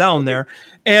we come down there.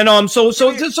 And so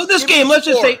this game, let's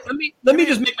just say, let me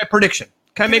just make my prediction.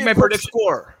 Can I make my prediction?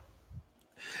 Score.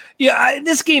 Yeah,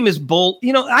 this game is bull.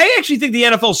 I actually think the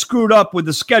NFL screwed up with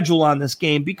the schedule on this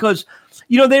game because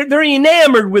they're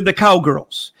enamored with the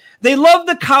Cowgirls. They love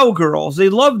the Cowgirls. They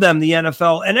love them, the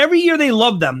NFL. And every year they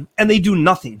love them, and they do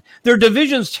nothing. Their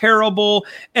division's terrible.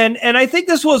 And I think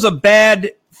this was a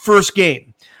bad first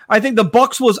game. I think the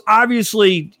Bucs was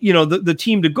obviously, the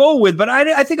team to go with, but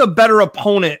I think a better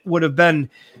opponent would have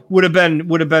been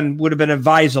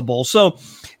advisable. So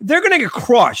they're going to get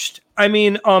crushed. I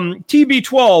mean,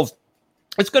 TB12,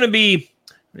 it's going to be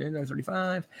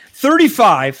 35.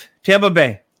 35, Tampa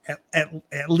Bay,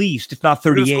 at least, if not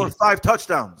 38. Score 5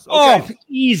 touchdowns. Okay. Oh,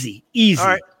 easy. All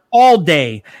right. All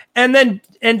day. And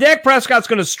Dak Prescott's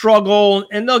going to struggle,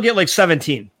 and they'll get like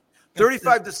 17.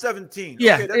 35-17.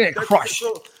 Yeah, Okay, they're crushed.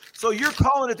 So you're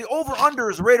calling it, the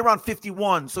over-under is right around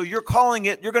 51. So you're calling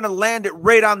it, you're going to land it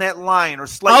right on that line or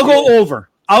slightly.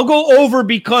 I'll go over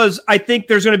because I think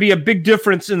there's going to be a big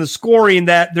difference in the scoring,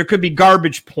 that there could be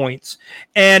garbage points.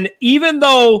 And even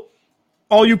though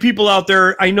all you people out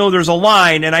there, I know there's a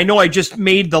line, and I know I just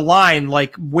made the line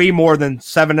like way more than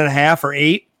 7.5 or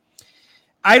 8.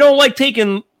 I don't like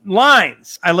taking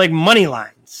lines. I like money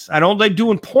lines. I don't like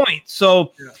doing points.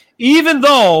 So even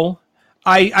though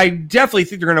I definitely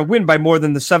think they're going to win by more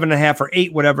than the 7.5 or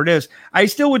 8, whatever it is, I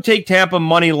still would take Tampa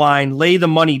money line, lay the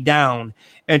money down,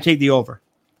 and take the over.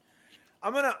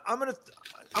 I'm gonna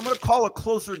call a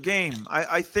closer game.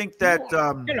 I think that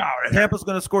Tampa's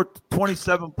going to score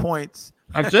 27 points.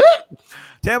 That's it.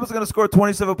 Tampa's going to score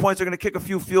 27 points. They're going to kick a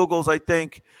few field goals, I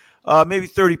think, maybe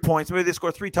 30 points. Maybe they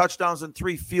score 3 touchdowns and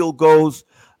 3 field goals.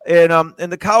 And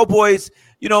the Cowboys,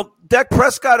 Dak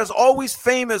Prescott is always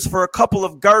famous for a couple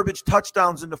of garbage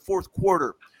touchdowns in the fourth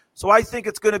quarter. So I think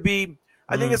it's going to be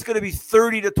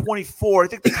 30-24. I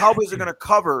think the Cowboys are going to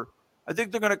cover. I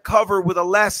think they're going to cover with a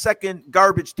last-second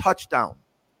garbage touchdown.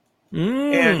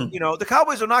 And, the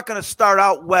Cowboys are not going to start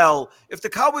out well. If the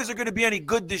Cowboys are going to be any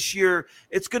good this year,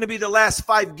 it's going to be the last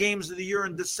 5 games of the year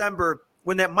in December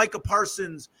when that Micah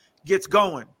Parsons gets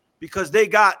going. Because they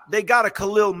got a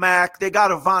Khalil Mack, they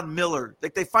got a Von Miller.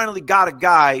 Like, they finally got a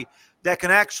guy that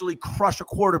can actually crush a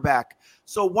quarterback.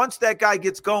 So once that guy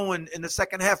gets going in the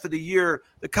second half of the year,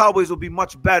 the Cowboys will be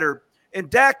much better. And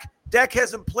Dak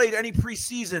hasn't played any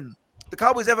preseason. The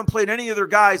Cowboys haven't played any of their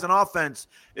guys on offense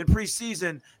in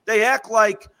preseason. They act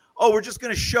like, we're just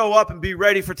going to show up and be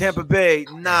ready for Tampa Bay.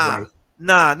 Nah,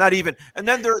 not even. And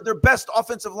then their best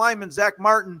offensive lineman, Zach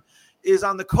Martin, is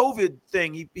on the COVID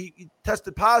thing. He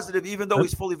tested positive, even though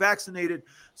he's fully vaccinated.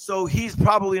 So he's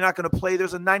probably not going to play.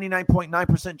 There's a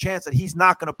 99.9% chance that he's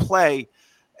not going to play.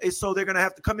 So they're going to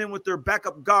have to come in with their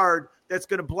backup guard that's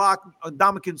going to block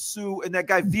Ndamukong Suh and that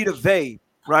guy Vita Vea,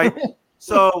 right?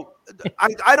 So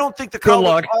I don't think the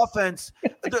Cowboys offense,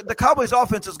 the Cowboys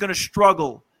offense is going to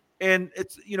struggle, and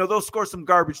it's they'll score some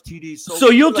garbage TDs. So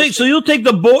you'll take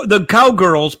the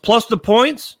Cowgirls plus the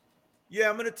points. Yeah,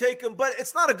 I'm going to take them, but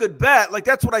it's not a good bet. Like,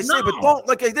 that's what I say. No. But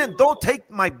don't take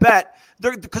my bet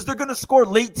because they're going to score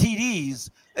late TDs.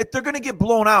 They're going to get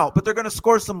blown out, but they're going to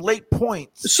score some late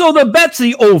points. So the bet's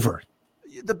the over.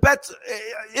 The bet's,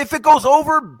 if it goes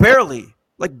over, barely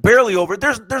over.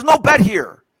 There's no bet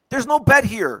here. There's no bet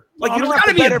here. Like, you don't have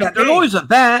to bet every game. There's always a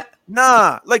bet.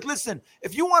 Nah. Like, listen,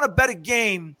 if you want to bet a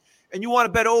game and you want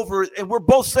to bet over, and we're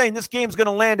both saying this game's going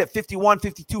to land at 51,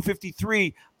 52,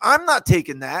 53, I'm not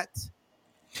taking that.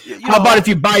 How about if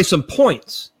you buy some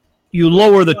points? You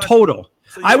lower the total.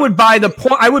 So I would buy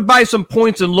I would buy some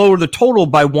points and lower the total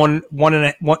by one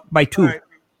by 2. Right.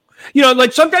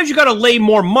 Like sometimes you got to lay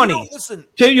more money. Listen,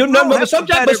 but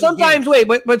sometimes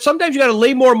you got to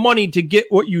lay more money to get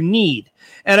what you need.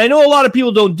 And I know a lot of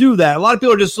people don't do that. A lot of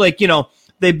people are just like,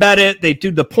 they bet it, they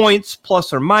do the points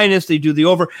plus or minus, they do the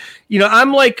over.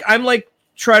 I'm like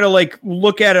try to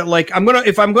look at it like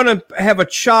if I'm gonna have a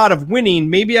shot of winning,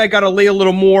 maybe I gotta lay a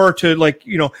little more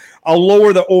to I'll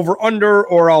lower the over under,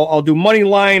 or I'll do money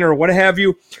line or what have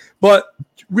you. But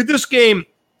with this game,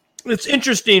 it's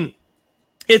interesting.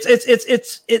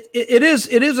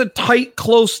 It is a tight,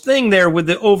 close thing there with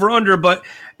the over under. But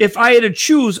if I had to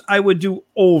choose, I would do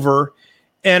over,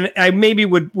 and I maybe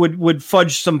would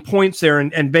fudge some points there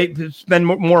and spend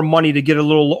more money to get a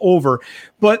little over,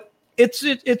 but. It's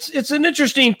an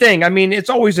interesting thing. I mean,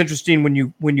 it's always interesting when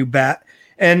you bet,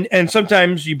 and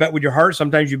sometimes you bet with your heart,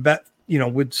 sometimes you bet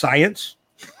with science,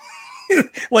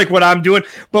 like what I'm doing.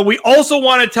 But we also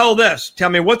want to tell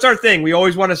me what's our thing. We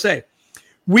always want to say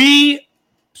we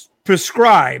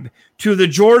prescribe to the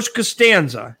George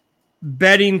Costanza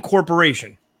Betting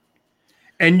Corporation,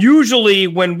 and usually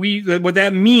what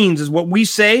that means is what we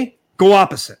say go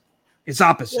opposite. It's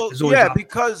opposite. Well, it's opposite.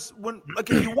 Because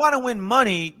if you want to win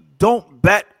money, don't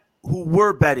bet who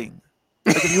we're betting.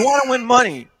 If you want to win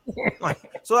money,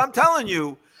 so I'm telling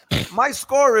you, my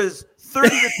score is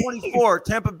 30-24.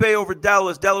 Tampa Bay over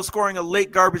Dallas. Dallas scoring a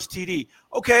late garbage TD.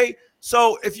 Okay,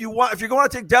 so if you're going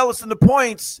to take Dallas in the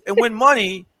points and win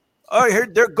money, all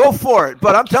right, go for it.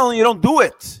 But I'm telling you, don't do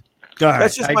it.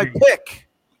 That's just my pick.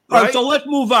 Right? All right, so let's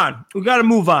move on. We got to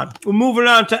move on. We're moving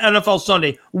on to NFL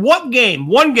Sunday. One game,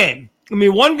 NFL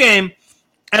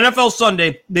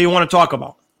Sunday that you want to talk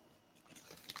about.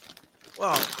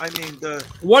 Well, I mean,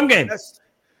 one game.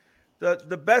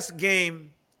 the best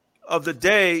game of the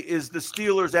day is the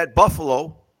Steelers at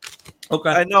Buffalo. Okay.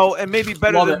 I know, and maybe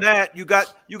better Love than it. that, you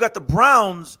got the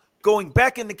Browns going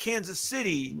back into Kansas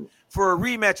City for a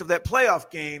rematch of that playoff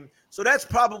game. So that's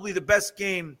probably the best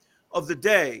game of the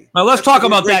day. Now let's That's talk gonna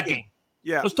be a about great that game.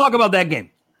 Yeah. Let's talk about that game.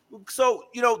 So,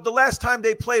 the last time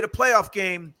they played a playoff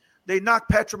game, they knocked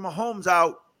Patrick Mahomes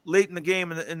out late in the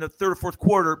game in the third or fourth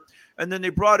quarter, and then they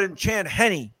brought in Chad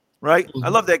Henne, right? Mm-hmm. I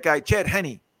love that guy, Chad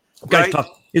Henne. Guy's Right? tough.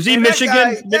 Is he And that Michigan?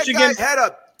 guy- Michigan? That guy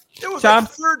had it was Tom?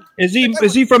 like third. Is he that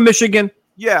is he from Michigan?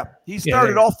 Yeah, he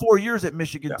started yeah. all 4 years at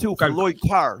Michigan, too, for okay. Lloyd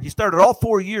Carr. He started all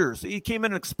 4 years. He came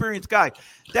in an experienced guy.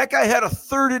 That guy had a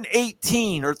 3rd and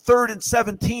 18 or 3rd and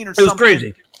 17 or It was something.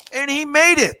 crazy. And he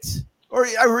made it. Or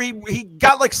he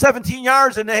got like 17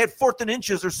 yards and they had 4th and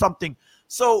inches or something.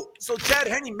 So Chad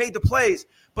Henne made the plays.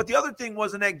 But the other thing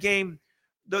was in that game,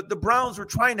 the Browns were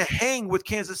trying to hang with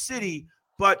Kansas City,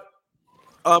 but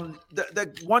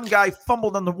that one guy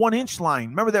fumbled on the 1-inch line.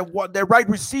 Remember that right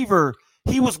receiver?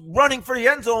 He was running for the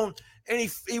end zone and he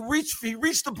reached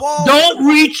the ball. Don't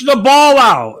reach the ball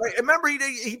out. Remember,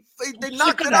 they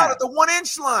knocked of it out that. at the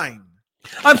 1-inch line.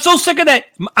 I'm so sick of that.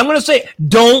 I'm going to say,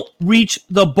 don't reach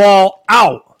the ball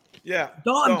out. Yeah.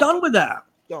 I'm done with that.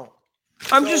 Don't.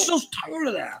 I'm just so tired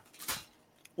of that.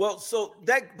 Well,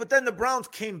 but then the Browns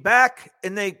came back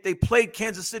and they played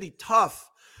Kansas City tough.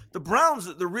 The Browns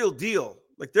are the real deal.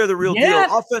 Like, they're the real Yeah.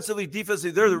 deal. Offensively,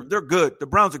 defensively, they're good. The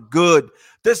Browns are good.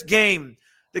 This game,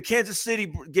 the Kansas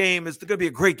City game, is going to be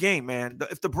a great game, man.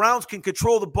 If the Browns can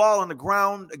control the ball on the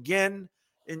ground again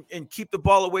and keep the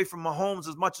ball away from Mahomes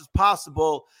as much as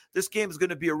possible, this game is going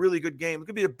to be a really good game. It's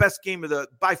going to be the best game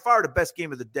by far the best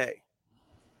game of the day.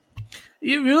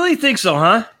 You really think so,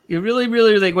 huh? You really,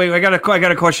 really think? Wait, I got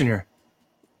a question here.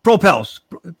 Propels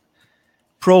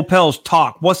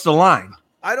talk. What's the line?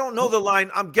 I don't know the line.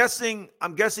 I'm guessing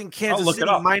Kansas look it City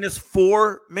up.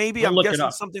 -4, maybe. I'll I'm look it guessing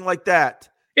up. something like that.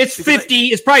 It's Because 50.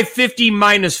 It's probably 50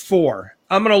 -4.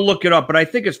 I'm going to look it up, but I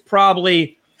think it's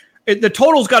probably the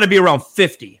total's got to be around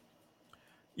 50.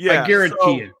 Yeah, I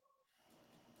guarantee it.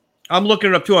 I'm looking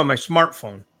it up too on my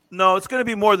smartphone. No, it's going to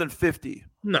be more than 50.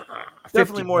 No,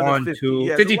 Definitely more than 50. 2,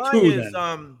 Yeah, 52 the line is,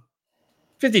 then.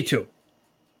 52.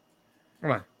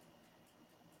 Come on.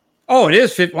 Oh, it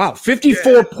is 50. Wow,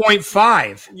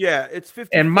 54.5. yeah, it's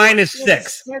 50 and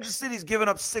 -6. Kansas City's given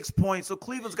up 6 points, so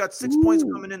Cleveland's got 6 points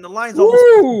coming in. The line's almost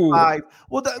 55.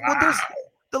 Well,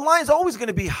 the line's always going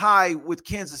to be high with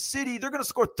Kansas City. They're going to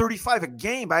score 35 a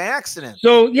game by accident.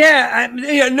 So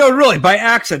no, really by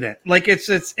accident. Like it's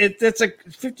a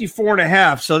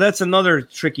 54.5. So that's another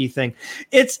tricky thing.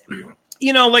 It's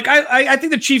like I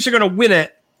think the Chiefs are going to win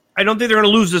it. I don't think they're going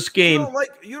to lose this game.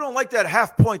 You don't like that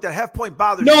half point. That half point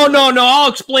bothers No. you. I'll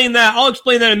explain that.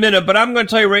 In a minute. But I'm going to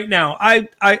tell you right now.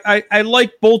 I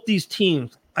like both these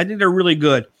teams. I think they're really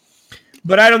good.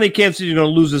 But I don't think Kansas City is going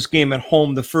to lose this game at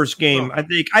home. The first game. No.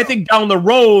 I think down the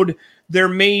road there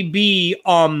may be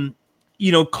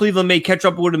Cleveland may catch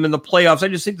up with them in the playoffs. I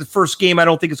just think the first game, I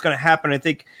don't think it's going to happen. I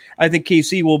think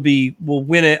KC will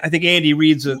win it. I think Andy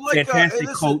Reid's a fantastic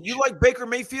coach. You like Baker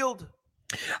Mayfield?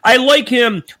 I like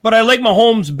him, but I like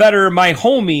Mahomes better. My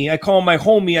homie, I call him my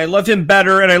homie. I love him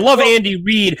better, and I love Andy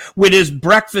Reid with his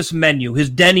breakfast menu, his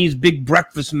Denny's big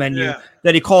breakfast menu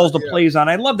that he calls the plays on.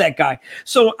 I love that guy.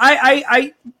 So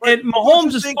and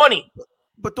Mahomes is funny.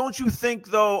 But don't you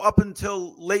think, though, up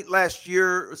until late last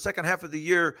year, second half of the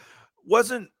year,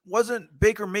 wasn't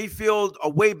Baker Mayfield a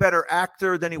way better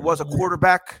actor than he was a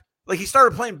quarterback? Like, he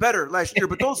started playing better last year,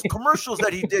 but those commercials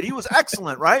that he did, he was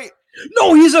excellent, right?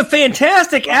 No, he's a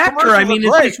fantastic actor. I mean,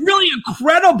 it's really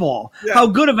incredible how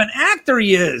good of an actor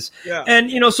he is. Yeah.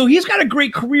 And, so he's got a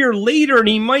great career later, and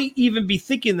he might even be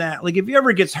thinking that. Like, if he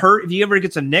ever gets hurt, if he ever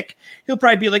gets a nick, he'll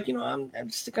probably be like, I'm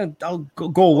just going to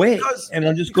go away, and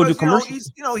I'll just go do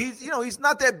commercials. He's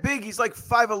not that big. He's like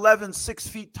 5'11", 6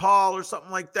 feet tall or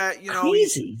something like that.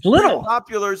 Crazy. He's Little.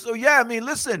 popular. So, yeah, I mean,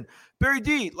 listen, Barry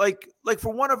D, like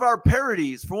for one of our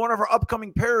parodies, for one of our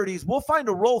upcoming parodies, we'll find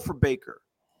a role for Baker.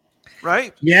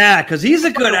 Right? Yeah, because he's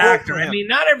a good actor. I mean,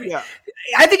 not every. Yeah.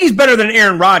 I think he's better than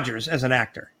Aaron Rodgers as an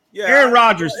actor. Yeah, Aaron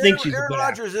Rodgers thinks he's a good actor. Aaron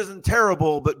Rodgers isn't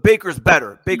terrible, but Baker's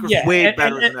better. Baker's way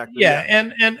better as an actor. Yeah,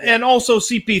 and also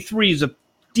CP3 is a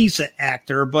decent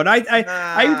actor, but I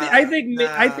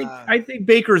think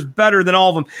Baker's better than all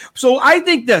of them. So I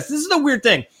think this is the weird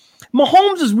thing.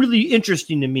 Mahomes is really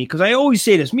interesting to me because I always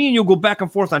say this. Me and you'll go back and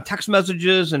forth on text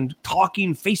messages and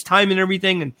talking, FaceTime and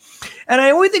everything. And I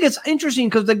always think it's interesting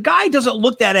because the guy doesn't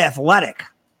look that athletic.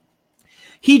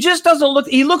 He just doesn't look –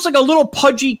 he looks like a little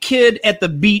pudgy kid at the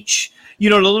beach, the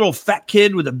little fat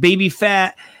kid with a baby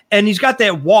fat. and he's got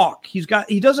that walk. He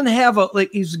doesn't have a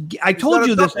like. I told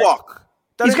you this. Walk.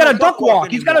 He's got a duck walk.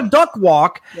 He's got a duck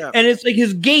walk, yeah. And it's like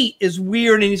his gait is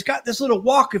weird, and he's got this little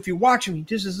walk. If you watch him, he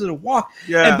does this little walk.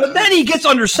 Yeah. But then he gets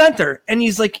under center, and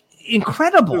he's like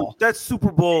incredible. Dude, that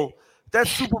Super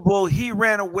Bowl, he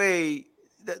ran away.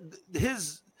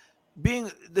 His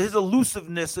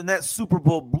elusiveness in that Super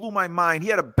Bowl blew my mind. He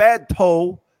had a bad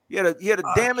toe. He had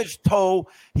a damaged toe.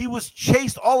 He was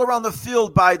chased all around the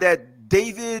field by that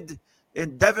David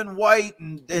and Devin White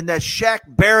and that Shaq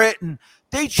Barrett, and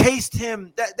they chased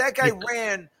him. That guy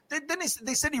ran.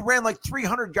 They said he ran like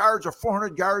 300 yards or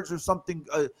 400 yards or something,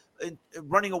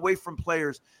 running away from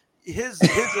players. His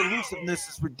elusiveness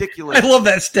is ridiculous. I love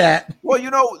that stat. Well,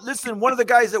 listen, one of the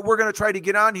guys that we're going to try to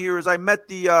get on here is I met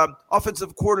the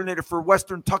offensive coordinator for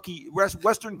Western Kentucky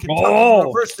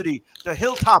University, the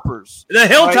Hilltoppers. The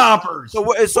Hilltoppers.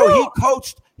 Right? So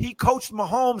he coached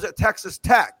Mahomes at Texas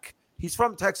Tech. He's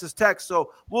from Texas Tech,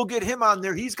 so we'll get him on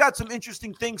there. He's got some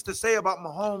interesting things to say about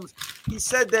Mahomes. He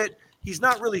said that he's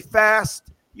not really fast.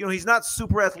 He's not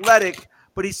super athletic,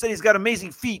 but he said he's got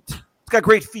amazing feet. He's got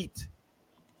great feet.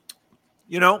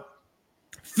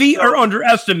 Feet are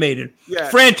underestimated. Yeah.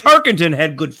 Fran Tarkenton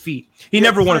had good feet. He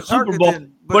never won a Super Bowl,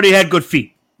 but he had good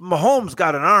feet. Mahomes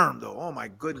got an arm, though. Oh, my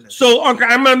goodness. So, I'm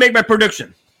going to make my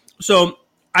prediction. So,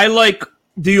 I like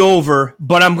the over,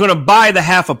 but I'm going to buy the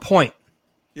half a point.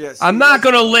 Yes. I'm not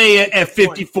going to lay it at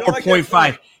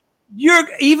 54.5.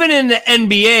 Even in the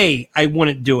NBA, I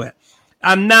wouldn't do it.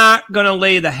 I'm not going to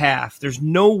lay the half. There's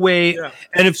no way. Yeah.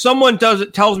 And if someone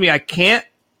tells me I can't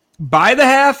buy the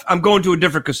half, I'm going to a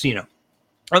different casino.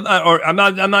 I'm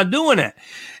not doing it.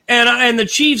 And the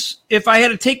Chiefs, if I had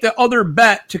to take the other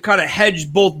bet to kind of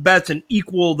hedge both bets and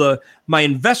equal my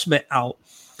investment out,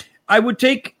 I would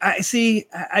take. I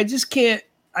just can't.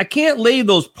 I can't lay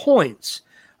those points.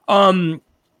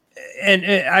 And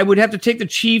I would have to take the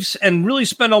Chiefs and really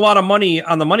spend a lot of money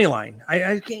on the money line.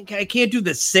 I can't do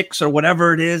the 6 or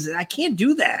whatever it is. I can't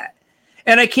do that.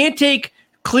 And I can't take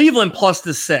Cleveland plus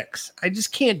the 6. I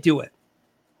just can't do it.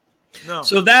 No.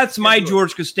 So that's my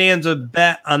George Costanza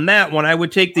bet on that one. I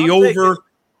would take the over.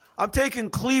 I'm taking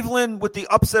Cleveland with the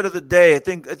upset of the day. I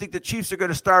think the Chiefs are going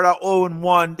to start out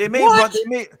 0-1. They may run.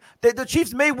 The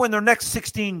Chiefs may win their next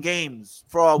 16 games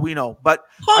for all we know. But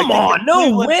come on,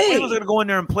 no way. Cleveland's going to go in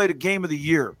there and play the game of the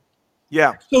year.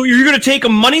 Yeah. So you're going to take a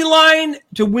money line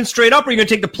to win straight up, or you're going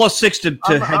to take the +6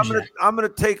 to hedge it? I'm going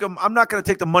to take them. I'm not going to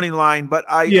take the money line, but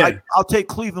I'll take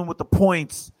Cleveland with the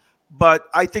points. But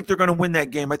I think they're going to win that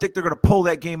game. I think they're going to pull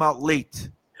that game out late.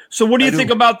 So what do you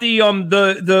think about the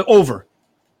over?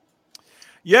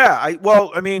 Yeah,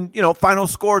 final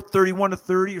score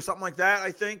 31-30 or something like that.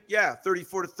 I think,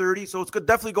 34-30. So it's good.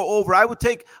 Definitely go over. I would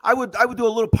do a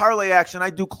little parlay action.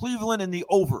 I'd do Cleveland in the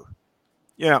over.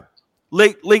 Yeah,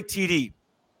 late TD.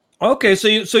 Okay,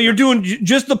 so you're doing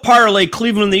just the parlay,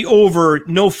 Cleveland in the over,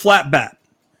 no flat bet.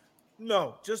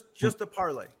 No, just the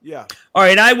parlay. Yeah. All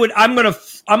right, I'm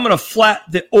gonna flat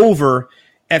the over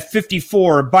at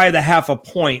 54 by the half a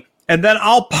point, and then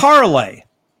I'll parlay.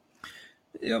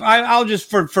 I'll just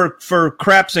for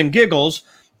craps and giggles,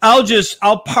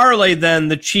 I'll parlay then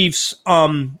the Chiefs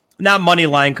not money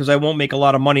line because I won't make a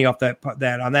lot of money off that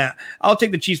on that. I'll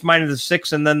take the Chiefs minus the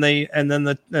 6 and then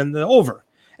the over.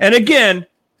 And again,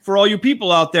 for all you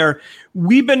people out there,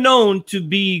 we've been known to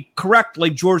be correct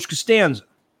like George Costanza.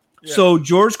 Yeah. So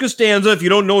George Costanza, if you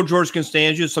don't know George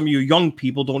Costanza, some of you young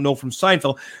people don't know from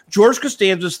Seinfeld, George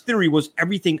Costanza's theory was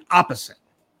everything opposite.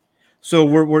 So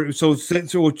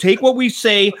we'll take what we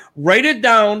say, write it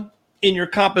down in your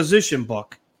composition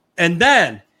book, and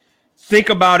then think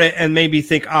about it and maybe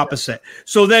think opposite.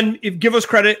 So then give us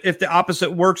credit if the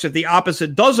opposite works. If the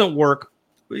opposite doesn't work,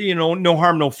 no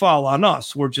harm, no foul on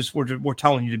us. We're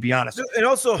telling you to be honest. And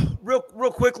also, real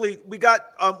quickly, we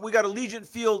got Allegiant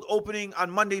Field opening on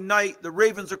Monday night. The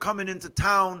Ravens are coming into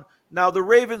town. Now the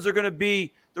Ravens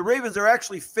are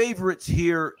actually favorites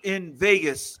here in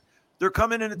Vegas. They're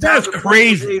coming into town. That's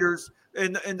crazy. Raiders,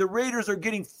 and the Raiders are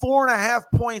getting 4.5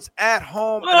 points at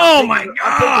home. Oh my gosh!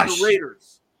 I'm taking the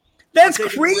Raiders. That's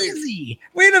crazy.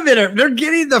 Wait a minute. They're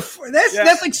getting that's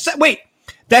like wait.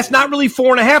 That's not really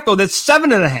 4.5 though. That's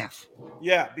 7.5.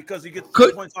 Yeah, because you get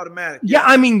 3 points automatic. Yeah,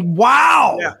 I mean,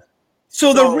 wow. Yeah.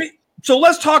 So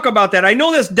let's talk about that. I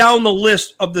know that's down the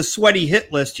list of the sweaty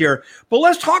hit list here, but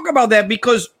let's talk about that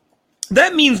because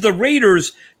that means the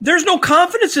Raiders. There's no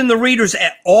confidence in the Raiders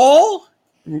at all.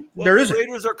 Well, the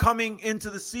Raiders are coming into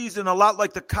the season a lot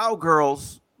like the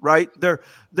Cowgirls right?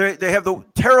 They have the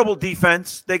terrible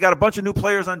defense. They got a bunch of new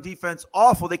players on defense.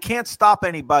 Awful. They can't stop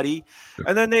anybody.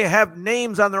 And then they have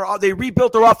names on they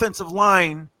rebuilt their offensive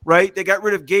line, right? They got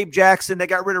rid of Gabe Jackson. They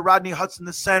got rid of Rodney Hudson,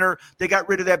 the center. They got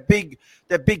rid of that big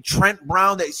Trent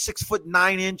Brown, that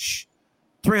 6'9",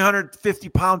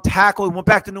 350-pound tackle. He went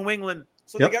back to New England.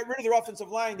 So They got rid of their offensive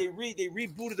line. They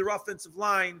rebooted their offensive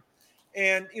line.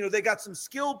 And, they got some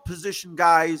skilled position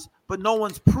guys, but no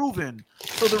one's proven.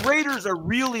 So the Raiders are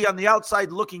really on the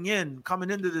outside looking in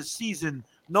coming into this season.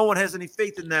 No one has any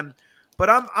faith in them. But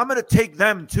I'm going to take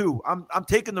them too. I'm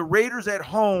taking the Raiders at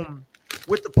home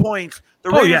with the points.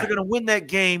 The Raiders are going to win that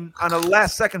game on a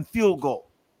last-second field goal,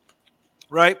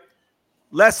 right?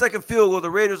 Last-second field goal,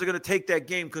 the Raiders are going to take that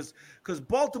game because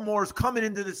Baltimore's coming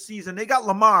into the season. They got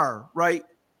Lamar, right?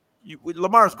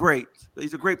 Lamar's great.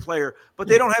 He's a great player, but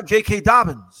they don't have J.K.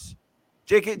 Dobbins.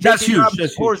 J.K.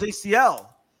 Dobbins tore his ACL.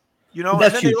 And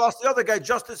then they lost the other guy,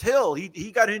 Justice Hill.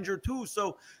 He got injured too.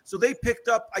 So they picked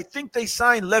up. I think they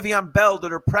signed Le'Veon Bell to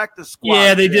their practice squad.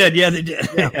 Yeah, they did. Yeah, they did.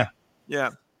 Yeah.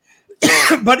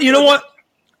 But you know what?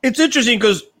 It's interesting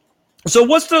because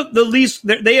what's the least?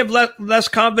 They have less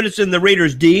confidence in the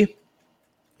Raiders D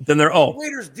than their O.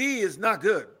 Raiders D is not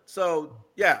good. So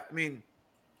yeah,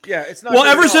 it's not. Well,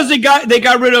 ever since they got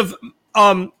rid of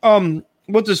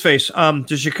what's his face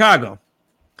to Chicago,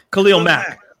 Khalil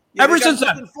Mack. Yeah, ever since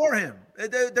that for him,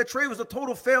 that trade was a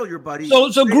total failure, buddy.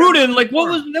 So Gruden,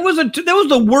 that was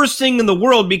the worst thing in the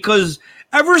world because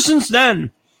ever since then,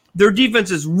 their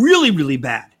defense is really, really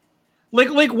bad.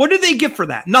 Like what did they get for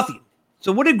that? Nothing.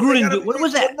 So what did Gruden do? What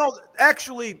was that? No,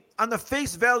 actually, on the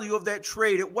face value of that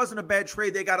trade, it wasn't a bad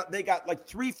trade. They got like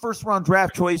 3 first-round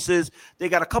draft choices. They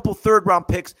got a couple third-round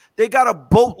picks. They got a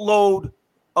boatload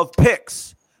of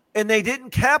picks, and they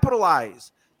didn't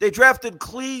capitalize. They drafted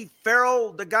Cleve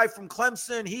Farrell, the guy from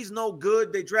Clemson. He's no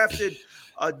good. They drafted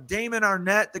Damon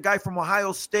Arnett, the guy from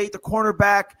Ohio State, the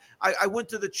cornerback. I went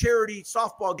to the charity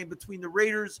softball game between the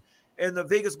Raiders and the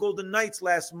Vegas Golden Knights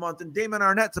last month, and Damon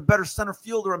Arnett's a better center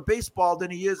fielder in baseball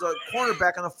than he is a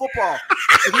cornerback in the football.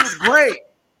 And he was great.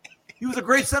 He was a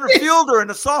great center fielder in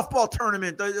the softball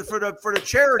tournament for the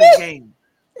charity game.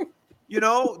 They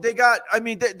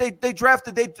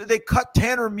cut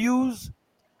Tanner Muse,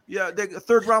 a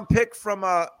third-round pick from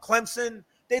Clemson.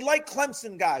 They like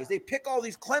Clemson guys. They pick all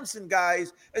these Clemson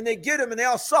guys, and they get them, and they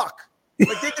all suck.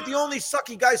 Like, they get the only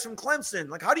sucky guys from Clemson.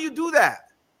 Like, how do you do that?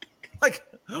 Like,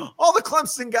 all the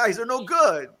Clemson guys are no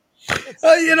good. It's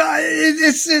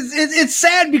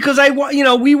sad because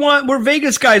we're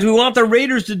Vegas guys. We want the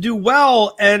Raiders to do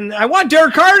well, and I want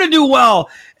Derek Carr to do well,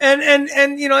 and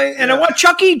I want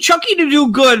Chucky to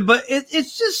do good. But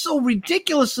it's just so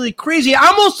ridiculously crazy. I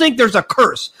almost think there's a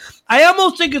curse. I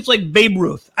almost think it's like Babe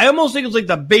Ruth. I almost think it's like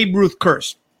the Babe Ruth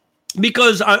curse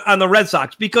because on the Red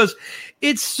Sox because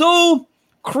it's so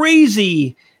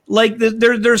crazy. Like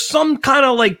there's some kind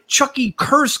of like Chucky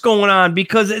curse going on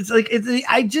because it's like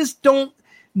I just don't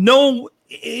know.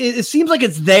 It seems like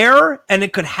it's there and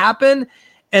it could happen,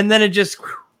 and then it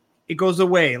goes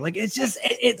away. Like it's just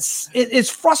it's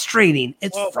frustrating.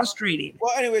 It's frustrating.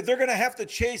 Well, anyway, they're going to have to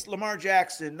chase Lamar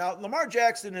Jackson. Now, Lamar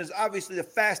Jackson is obviously the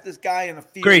fastest guy in the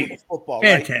field with football.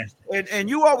 Fantastic. Right? And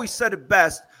you always said it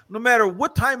best. No matter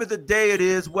what time of the day it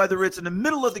is, whether it's in the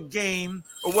middle of the game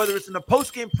or whether it's in the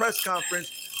post-game press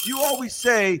conference, you always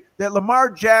say that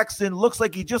Lamar Jackson looks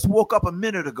like he just woke up a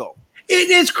minute ago.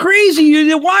 It's crazy.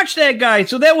 You watch that guy.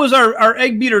 So that was our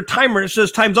egg beater timer. It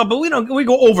says time's up, but we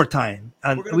go overtime.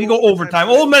 We go overtime.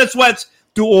 Old Men Sweats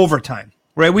do overtime,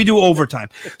 right? We do overtime.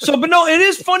 But no, it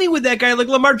is funny with that guy like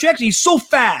Lamar Jackson. He's so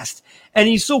fast and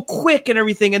he's so quick and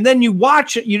everything. And then you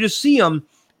watch it, you just see him,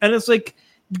 and it's like,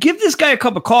 give this guy a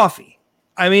cup of coffee.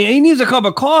 I mean, he needs a cup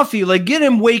of coffee. Like, get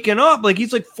him waking up. Like,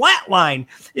 he's like flatline.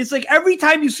 It's like every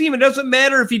time you see him, it doesn't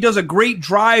matter if he does a great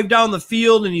drive down the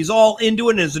field and he's all into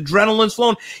it and his adrenaline's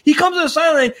flowing. He comes to the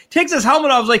sideline, takes his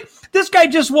helmet off. Like, this guy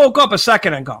just woke up a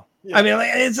second ago. Yeah. I mean,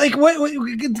 it's like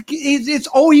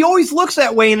he always looks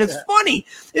that way, and it's funny.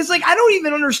 It's like I don't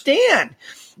even understand.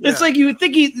 It's like you would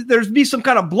think there's be some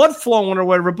kind of blood flowing or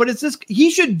whatever, but it's this.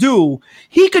 He could do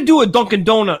a Dunkin'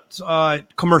 Donuts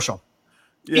commercial.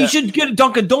 Yeah. He should get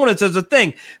Dunkin' Donuts as a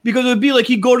thing because it would be like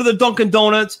he'd go to the Dunkin'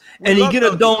 Donuts and he'd get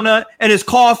a donut and his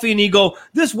coffee and he'd go,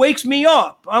 "This wakes me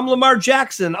up. I'm Lamar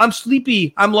Jackson. I'm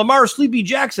sleepy. I'm Lamar Sleepy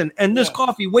Jackson, and this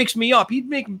coffee wakes me up." He'd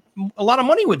make a lot of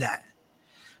money with that.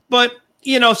 But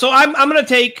so I'm going to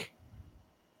take.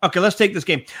 Okay, let's take this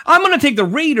game. I'm going to take the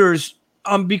Raiders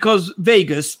because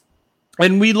Vegas,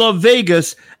 and we love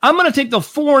Vegas. I'm going to take the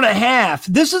 4.5.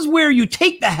 This is where you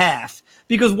take the half.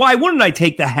 because why wouldn't I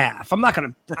take the half? I'm not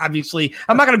going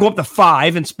to go up to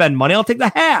 5 and spend money. I'll take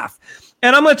the half.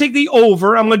 And I'm going to take the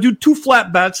over. I'm going to do 2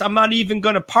 flat bets. I'm not even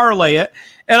going to parlay it.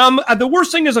 And the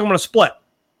worst thing is I'm going to split.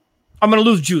 I'm going to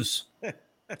lose juice.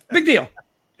 Big deal.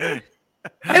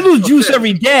 I lose juice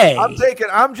every day.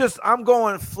 I'm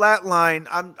going flat line.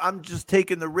 I'm just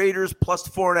taking the Raiders plus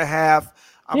 4.5.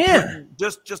 I'm putting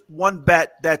just one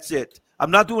bet. That's it. I'm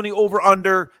not doing the over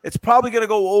under. It's probably going to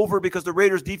go over because the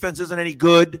Raiders defense isn't any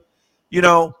good,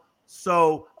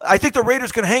 So I think the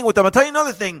Raiders can hang with them. I'll tell you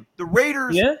another thing. The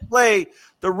Raiders play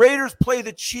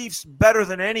the Chiefs better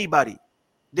than anybody.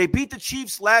 They beat the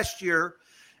Chiefs last year.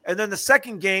 And then the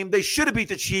second game, they should have beat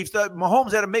the Chiefs.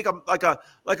 Mahomes had to make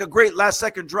a great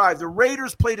last-second drive. The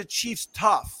Raiders played the Chiefs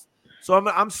tough. So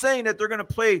I'm saying that they're going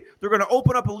to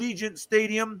open up Allegiant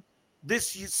Stadium this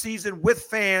season with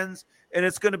fans, and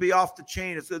it's going to be off the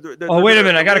chain. Wait a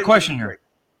minute. I got a question here.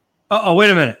 Wait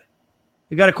a minute.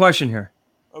 I got a question here.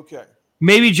 Okay.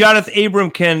 Maybe Jonathan Abram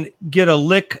can get a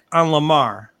lick on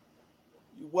Lamar.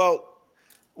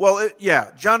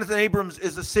 Jonathan Abrams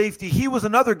is a safety. He was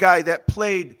another guy that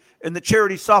played in the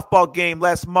charity softball game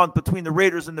last month between the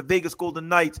Raiders and the Vegas Golden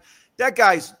Knights. That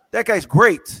guy's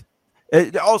great.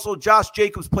 Also, Josh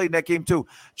Jacobs played in that game too.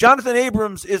 Jonathan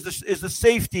Abrams is the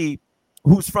safety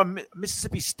who's from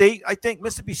Mississippi State, I think.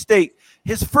 Mississippi State.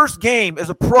 His first game as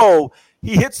a pro,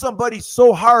 he hit somebody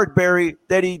so hard, Barry,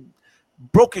 that he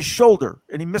broke his shoulder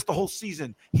and he missed the whole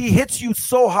season. He hits you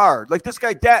so hard. Like this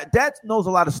guy, Dad knows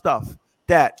a lot of stuff.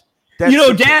 Dad's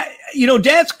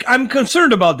I'm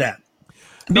concerned about that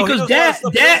because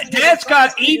Dad's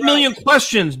got 8 million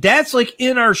questions. Dad's like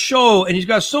in our show and he's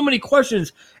got so many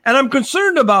questions, and I'm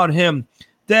concerned about him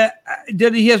that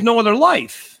he has no other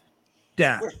life.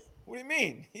 Dad. What do you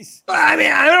mean?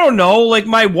 I don't know. Like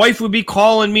my wife would be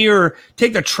calling me or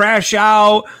take the trash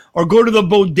out or go to the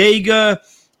bodega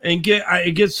and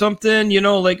get something.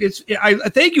 I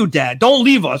thank you, Dad. Don't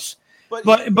leave us.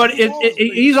 But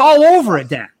he's all over it,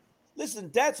 Dad. Listen,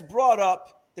 Dad's brought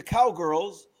up the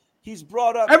Cowgirls. He's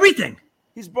brought up everything.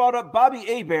 He's brought up Bobby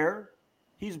Hebert.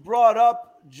 He's brought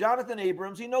up Jonathan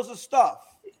Abrams. He knows his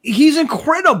stuff. He's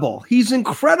incredible.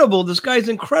 This guy's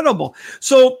incredible.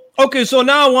 So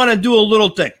now I want to do a little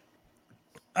thing.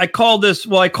 I call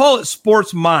it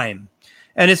sports mime.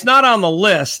 And it's not on the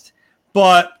list,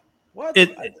 but what?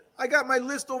 I got my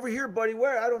list over here, buddy.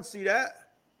 Where? I don't see that.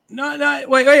 No,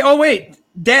 wait.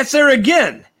 Dad's there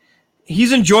again.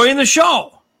 He's enjoying the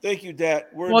show. Thank you, Dad.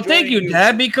 Thank you,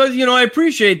 Dad, because, I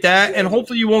appreciate that, and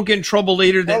hopefully you won't get in trouble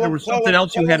later that there was something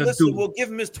else you had to do. We'll give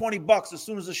him his $20 as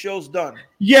soon as the show's done.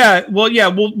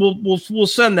 We'll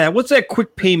send that. What's that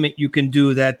quick payment you can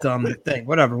do, that thing?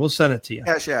 Whatever, we'll send it to you.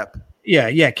 Cash App.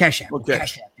 Yeah, Cash App. Okay.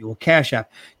 Cash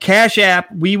App. Cash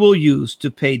App we will use to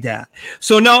pay Dad.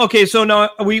 So now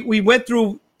we went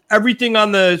through everything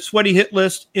on the sweaty hit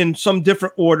list in some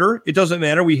different order. It doesn't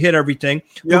matter. We hit everything.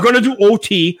 Yeah. We're going to do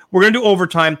OT. We're going to do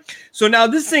overtime. So now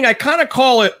this thing, I kind of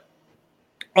call it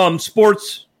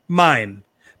sports mime,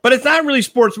 but it's not really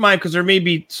sports mime because there may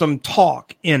be some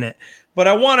talk in it. But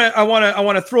I want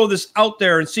to throw this out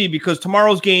there and see, because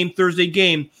tomorrow's game, Thursday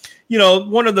game,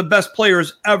 one of the best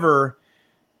players ever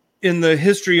in the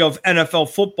history of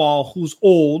NFL football, who's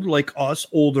old like us,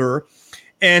 older,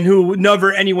 and who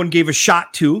never anyone gave a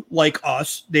shot to, like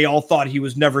us. They all thought he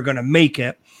was never going to make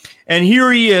it. And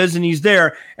here he is, and he's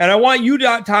there. And I want you,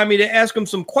 Tommy, to ask him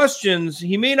some questions.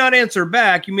 He may not answer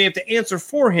back. You may have to answer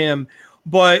for him.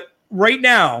 But right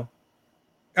now,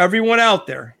 everyone out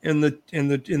there in the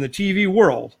TV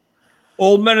world,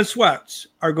 old men in sweats,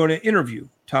 are going to interview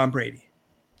Tom Brady.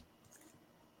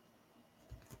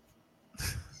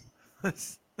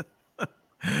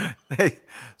 Hey,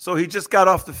 so he just got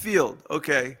off the field.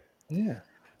 Okay. Yeah.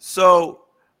 So,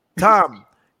 Tom,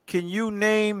 can you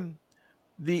name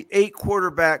the 8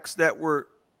 quarterbacks that were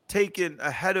taken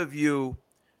ahead of you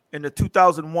in the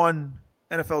 2001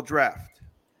 NFL draft?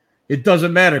 It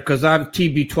doesn't matter because I'm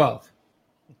TB12.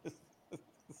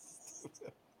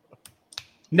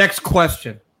 Next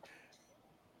question.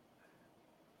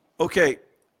 Okay.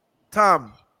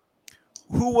 Tom,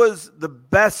 who was the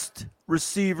best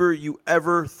receiver you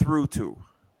ever threw to?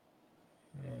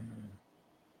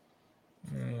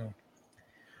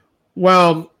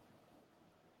 Well,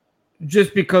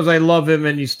 just because I love him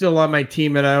and he's still on my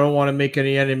team and I don't want to make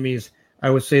any enemies, I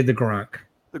would say the Gronk.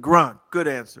 The Gronk. Good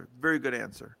answer. Very good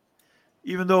answer.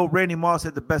 Even though Randy Moss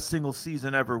had the best single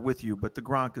season ever with you, but the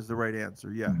Gronk is the right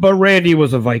answer. Yeah. But Randy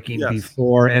was a Viking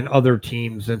before and other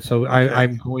teams. And so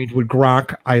I'm going with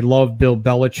Gronk. I love Bill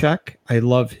Belichick. I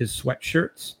love his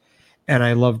sweatshirts. And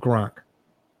I love Gronk.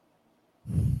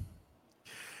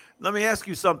 Let me ask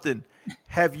you something.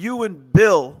 have you and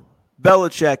Bill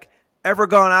Belichick ever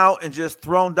gone out and just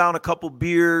thrown down a couple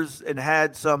beers and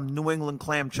had some New England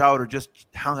clam chowder, just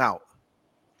hung out?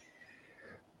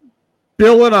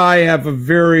 Bill and I have a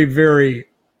very, very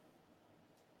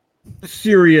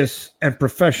serious and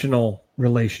professional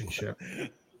relationship.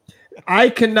 I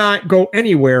cannot go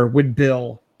anywhere with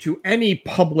Bill to any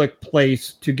public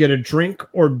place to get a drink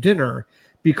or dinner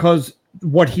because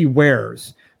what he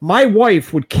wears. My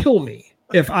wife would kill me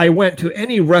if I went to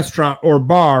any restaurant or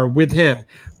bar with him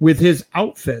with his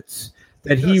outfits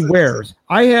that he wears.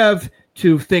 I have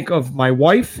to think of my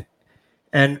wife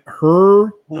and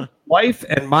her life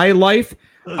and my life.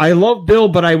 I love Bill,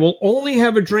 but I will only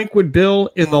have a drink with Bill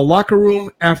in the locker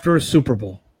room after a Super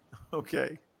Bowl.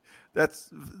 Okay.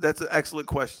 That's an excellent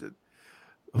question.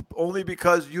 Only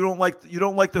because you don't like the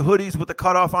hoodies with the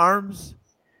cut off arms?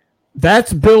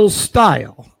 That's Bill's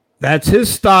style. That's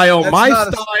his style. My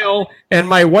style and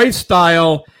my wife's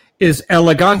style is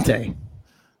elegante.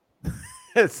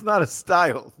 It's not a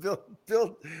style.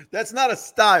 Bill, that's not a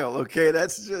style, okay?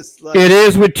 That's just like... It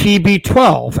is with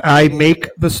TB12. I make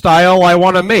the style I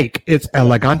want to make. It's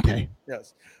elegante.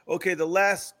 Yes. Okay, the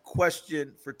last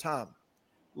question for Tom.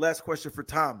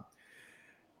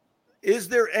 Is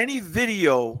there any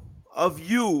video of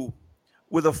you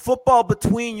with a football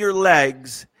between your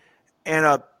legs and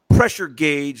a pressure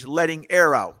gauge letting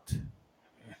air out?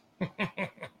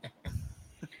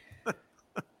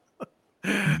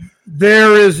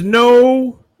 There is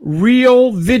no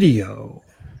real video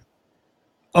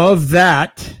of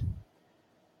that.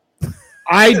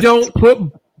 I don't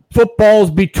put footballs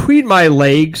between my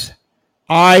legs.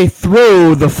 I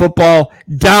throw the football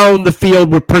down the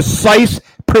field with precise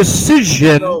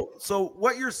precision. So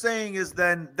what you're saying is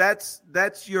then that's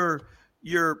your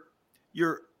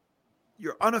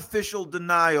unofficial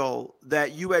denial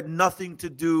that you had nothing to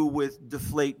do with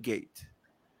Deflategate.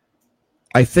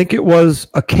 I think it was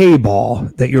a K-ball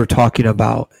that you're talking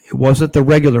about. It wasn't the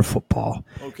regular football.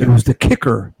 Okay. It was the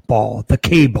kicker ball, the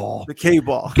K-ball. The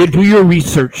K-ball. Do your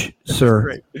research, sir.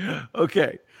 Great.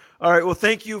 Okay. All right. Well,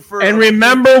 thank you for... And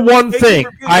remember one thing.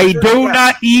 I do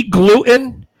not eat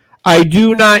gluten. I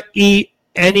do not eat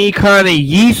any kind of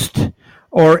yeast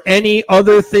or any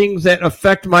other things that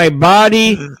affect my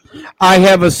body. I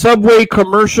have a Subway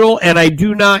commercial, and I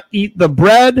do not eat the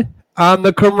bread on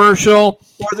the commercial.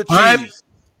 Or the cheese.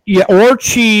 Or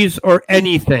cheese or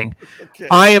anything. Okay.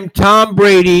 I am Tom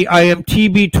Brady. I am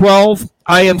TB12.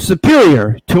 I am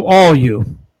superior to all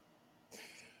you.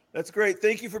 That's great.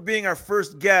 Thank you for being our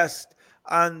first guest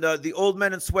on the Old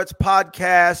Men in Sweats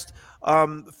podcast.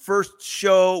 First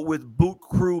show with Boot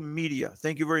Crew Media.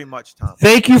 Thank you very much, Tom.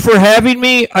 Thank you for having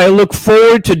me. I look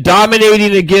forward to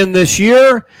dominating again this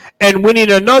year and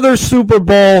winning another Super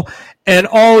Bowl, and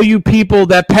all you people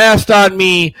that passed on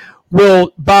me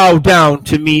will bow down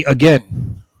to me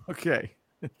again. Okay.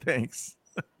 Thanks.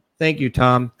 Thank you,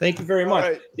 Tom. Thank you very much.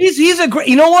 Right. He's a great,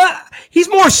 you know what? He's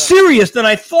more serious than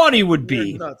I thought he would be.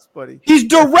 You're nuts, buddy. He's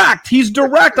direct.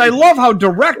 I love how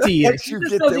direct he is. You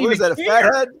get there. What is that, a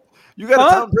fat head? You got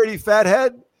a Tom Brady fat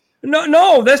head?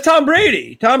 No, that's Tom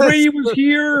Brady. Tom Brady was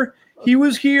here. He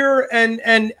was here, and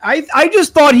I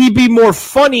just thought he'd be more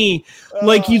funny.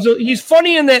 Like he's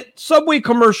funny in that Subway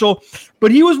commercial,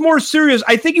 but he was more serious.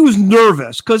 I think he was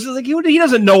nervous because like he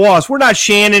doesn't know us. We're not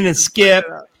Shannon and Skip.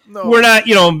 No. We're not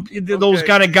those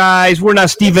kind of guys. We're not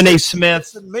Stephen A.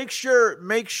 Smith. Make sure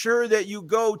that you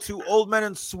go to Old Men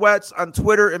in Sweats on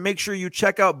Twitter, and make sure you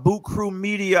check out Boot Crew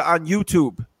Media on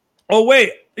YouTube. Oh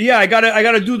wait, yeah, I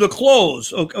gotta do the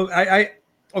close.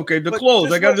 Okay, the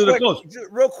close. I got to do the close.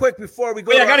 Real quick before we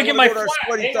go. I got to get my our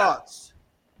sweaty thoughts.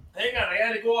 Hang on, I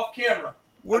had to go off camera.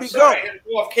 Where'd he go? I had to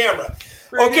go off camera.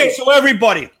 Okay, so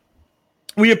everybody,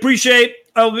 we appreciate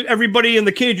everybody in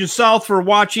the Cajun South for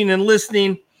watching and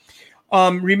listening.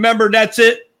 Remember, that's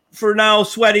it for now,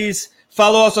 Sweaties.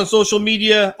 Follow us on social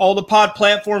media, all the pod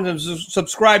platforms, and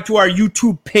subscribe to our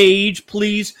YouTube page,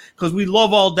 please, because we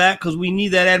love all that, because we need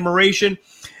that admiration.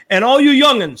 And all you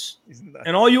youngins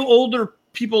and all you older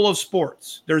people of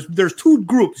sports, there's two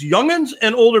groups, youngins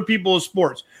and older people of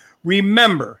sports.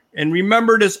 Remember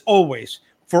this always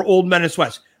for Old Men in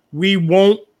Sweats. We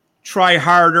won't try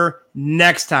harder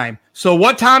next time. So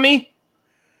what, Tommy?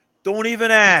 Don't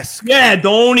even ask. Yeah,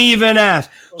 don't even ask.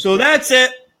 Okay. So that's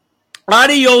it.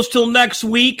 Adios till next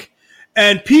week.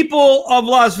 And people of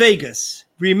Las Vegas,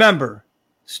 remember,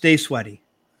 stay sweaty.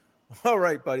 All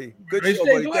right, buddy. Good show,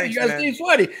 buddy. Thanks, you guys stay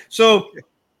sweaty. So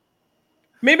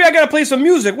maybe I gotta play some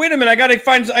music. Wait a minute. I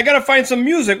gotta find some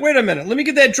music. Wait a minute. Let me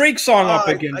get that Drake song up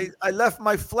again. I left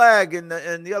my flag in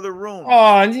the other room.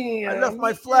 Oh, yeah. I left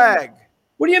my flag.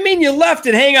 What do you mean you left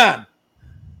it? Hang on.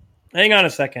 Hang on a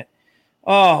second.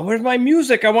 Oh, where's my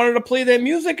music? I wanted to play that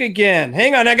music again.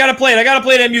 Hang on, I gotta play it. I gotta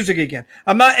play that music again.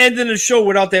 I'm not ending the show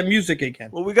without that music again.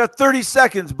 Well, we got 30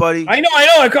 seconds, buddy. I know.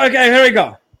 Okay, here we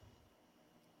go.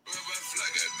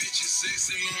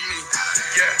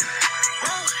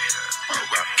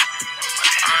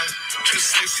 Too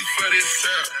sexy for this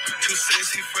girl, too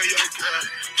sexy for your girl,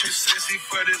 too sexy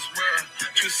for this world,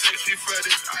 too sexy for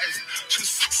this ice, too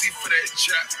sexy for that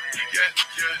jack,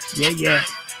 yeah.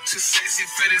 Too sexy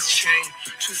for this chain,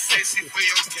 too sexy for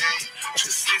your game, too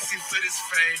sexy for this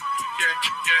fame, yeah.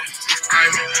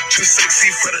 I'm too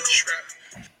sexy for the trap.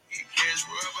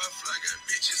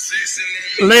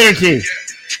 Later, Keith.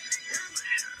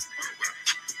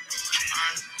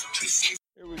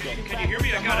 Can you hear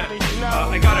me? I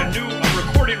got a new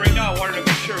recording right now. I wanted to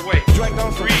make sure. Wait. 3, 2,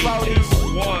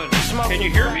 1. Can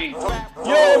you hear me?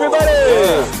 Yeah, everybody!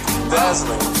 Yeah,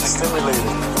 dazzling, stimulating.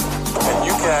 And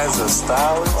you guys are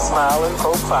styling, smiling,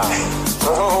 profiling.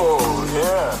 Oh,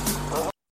 yeah.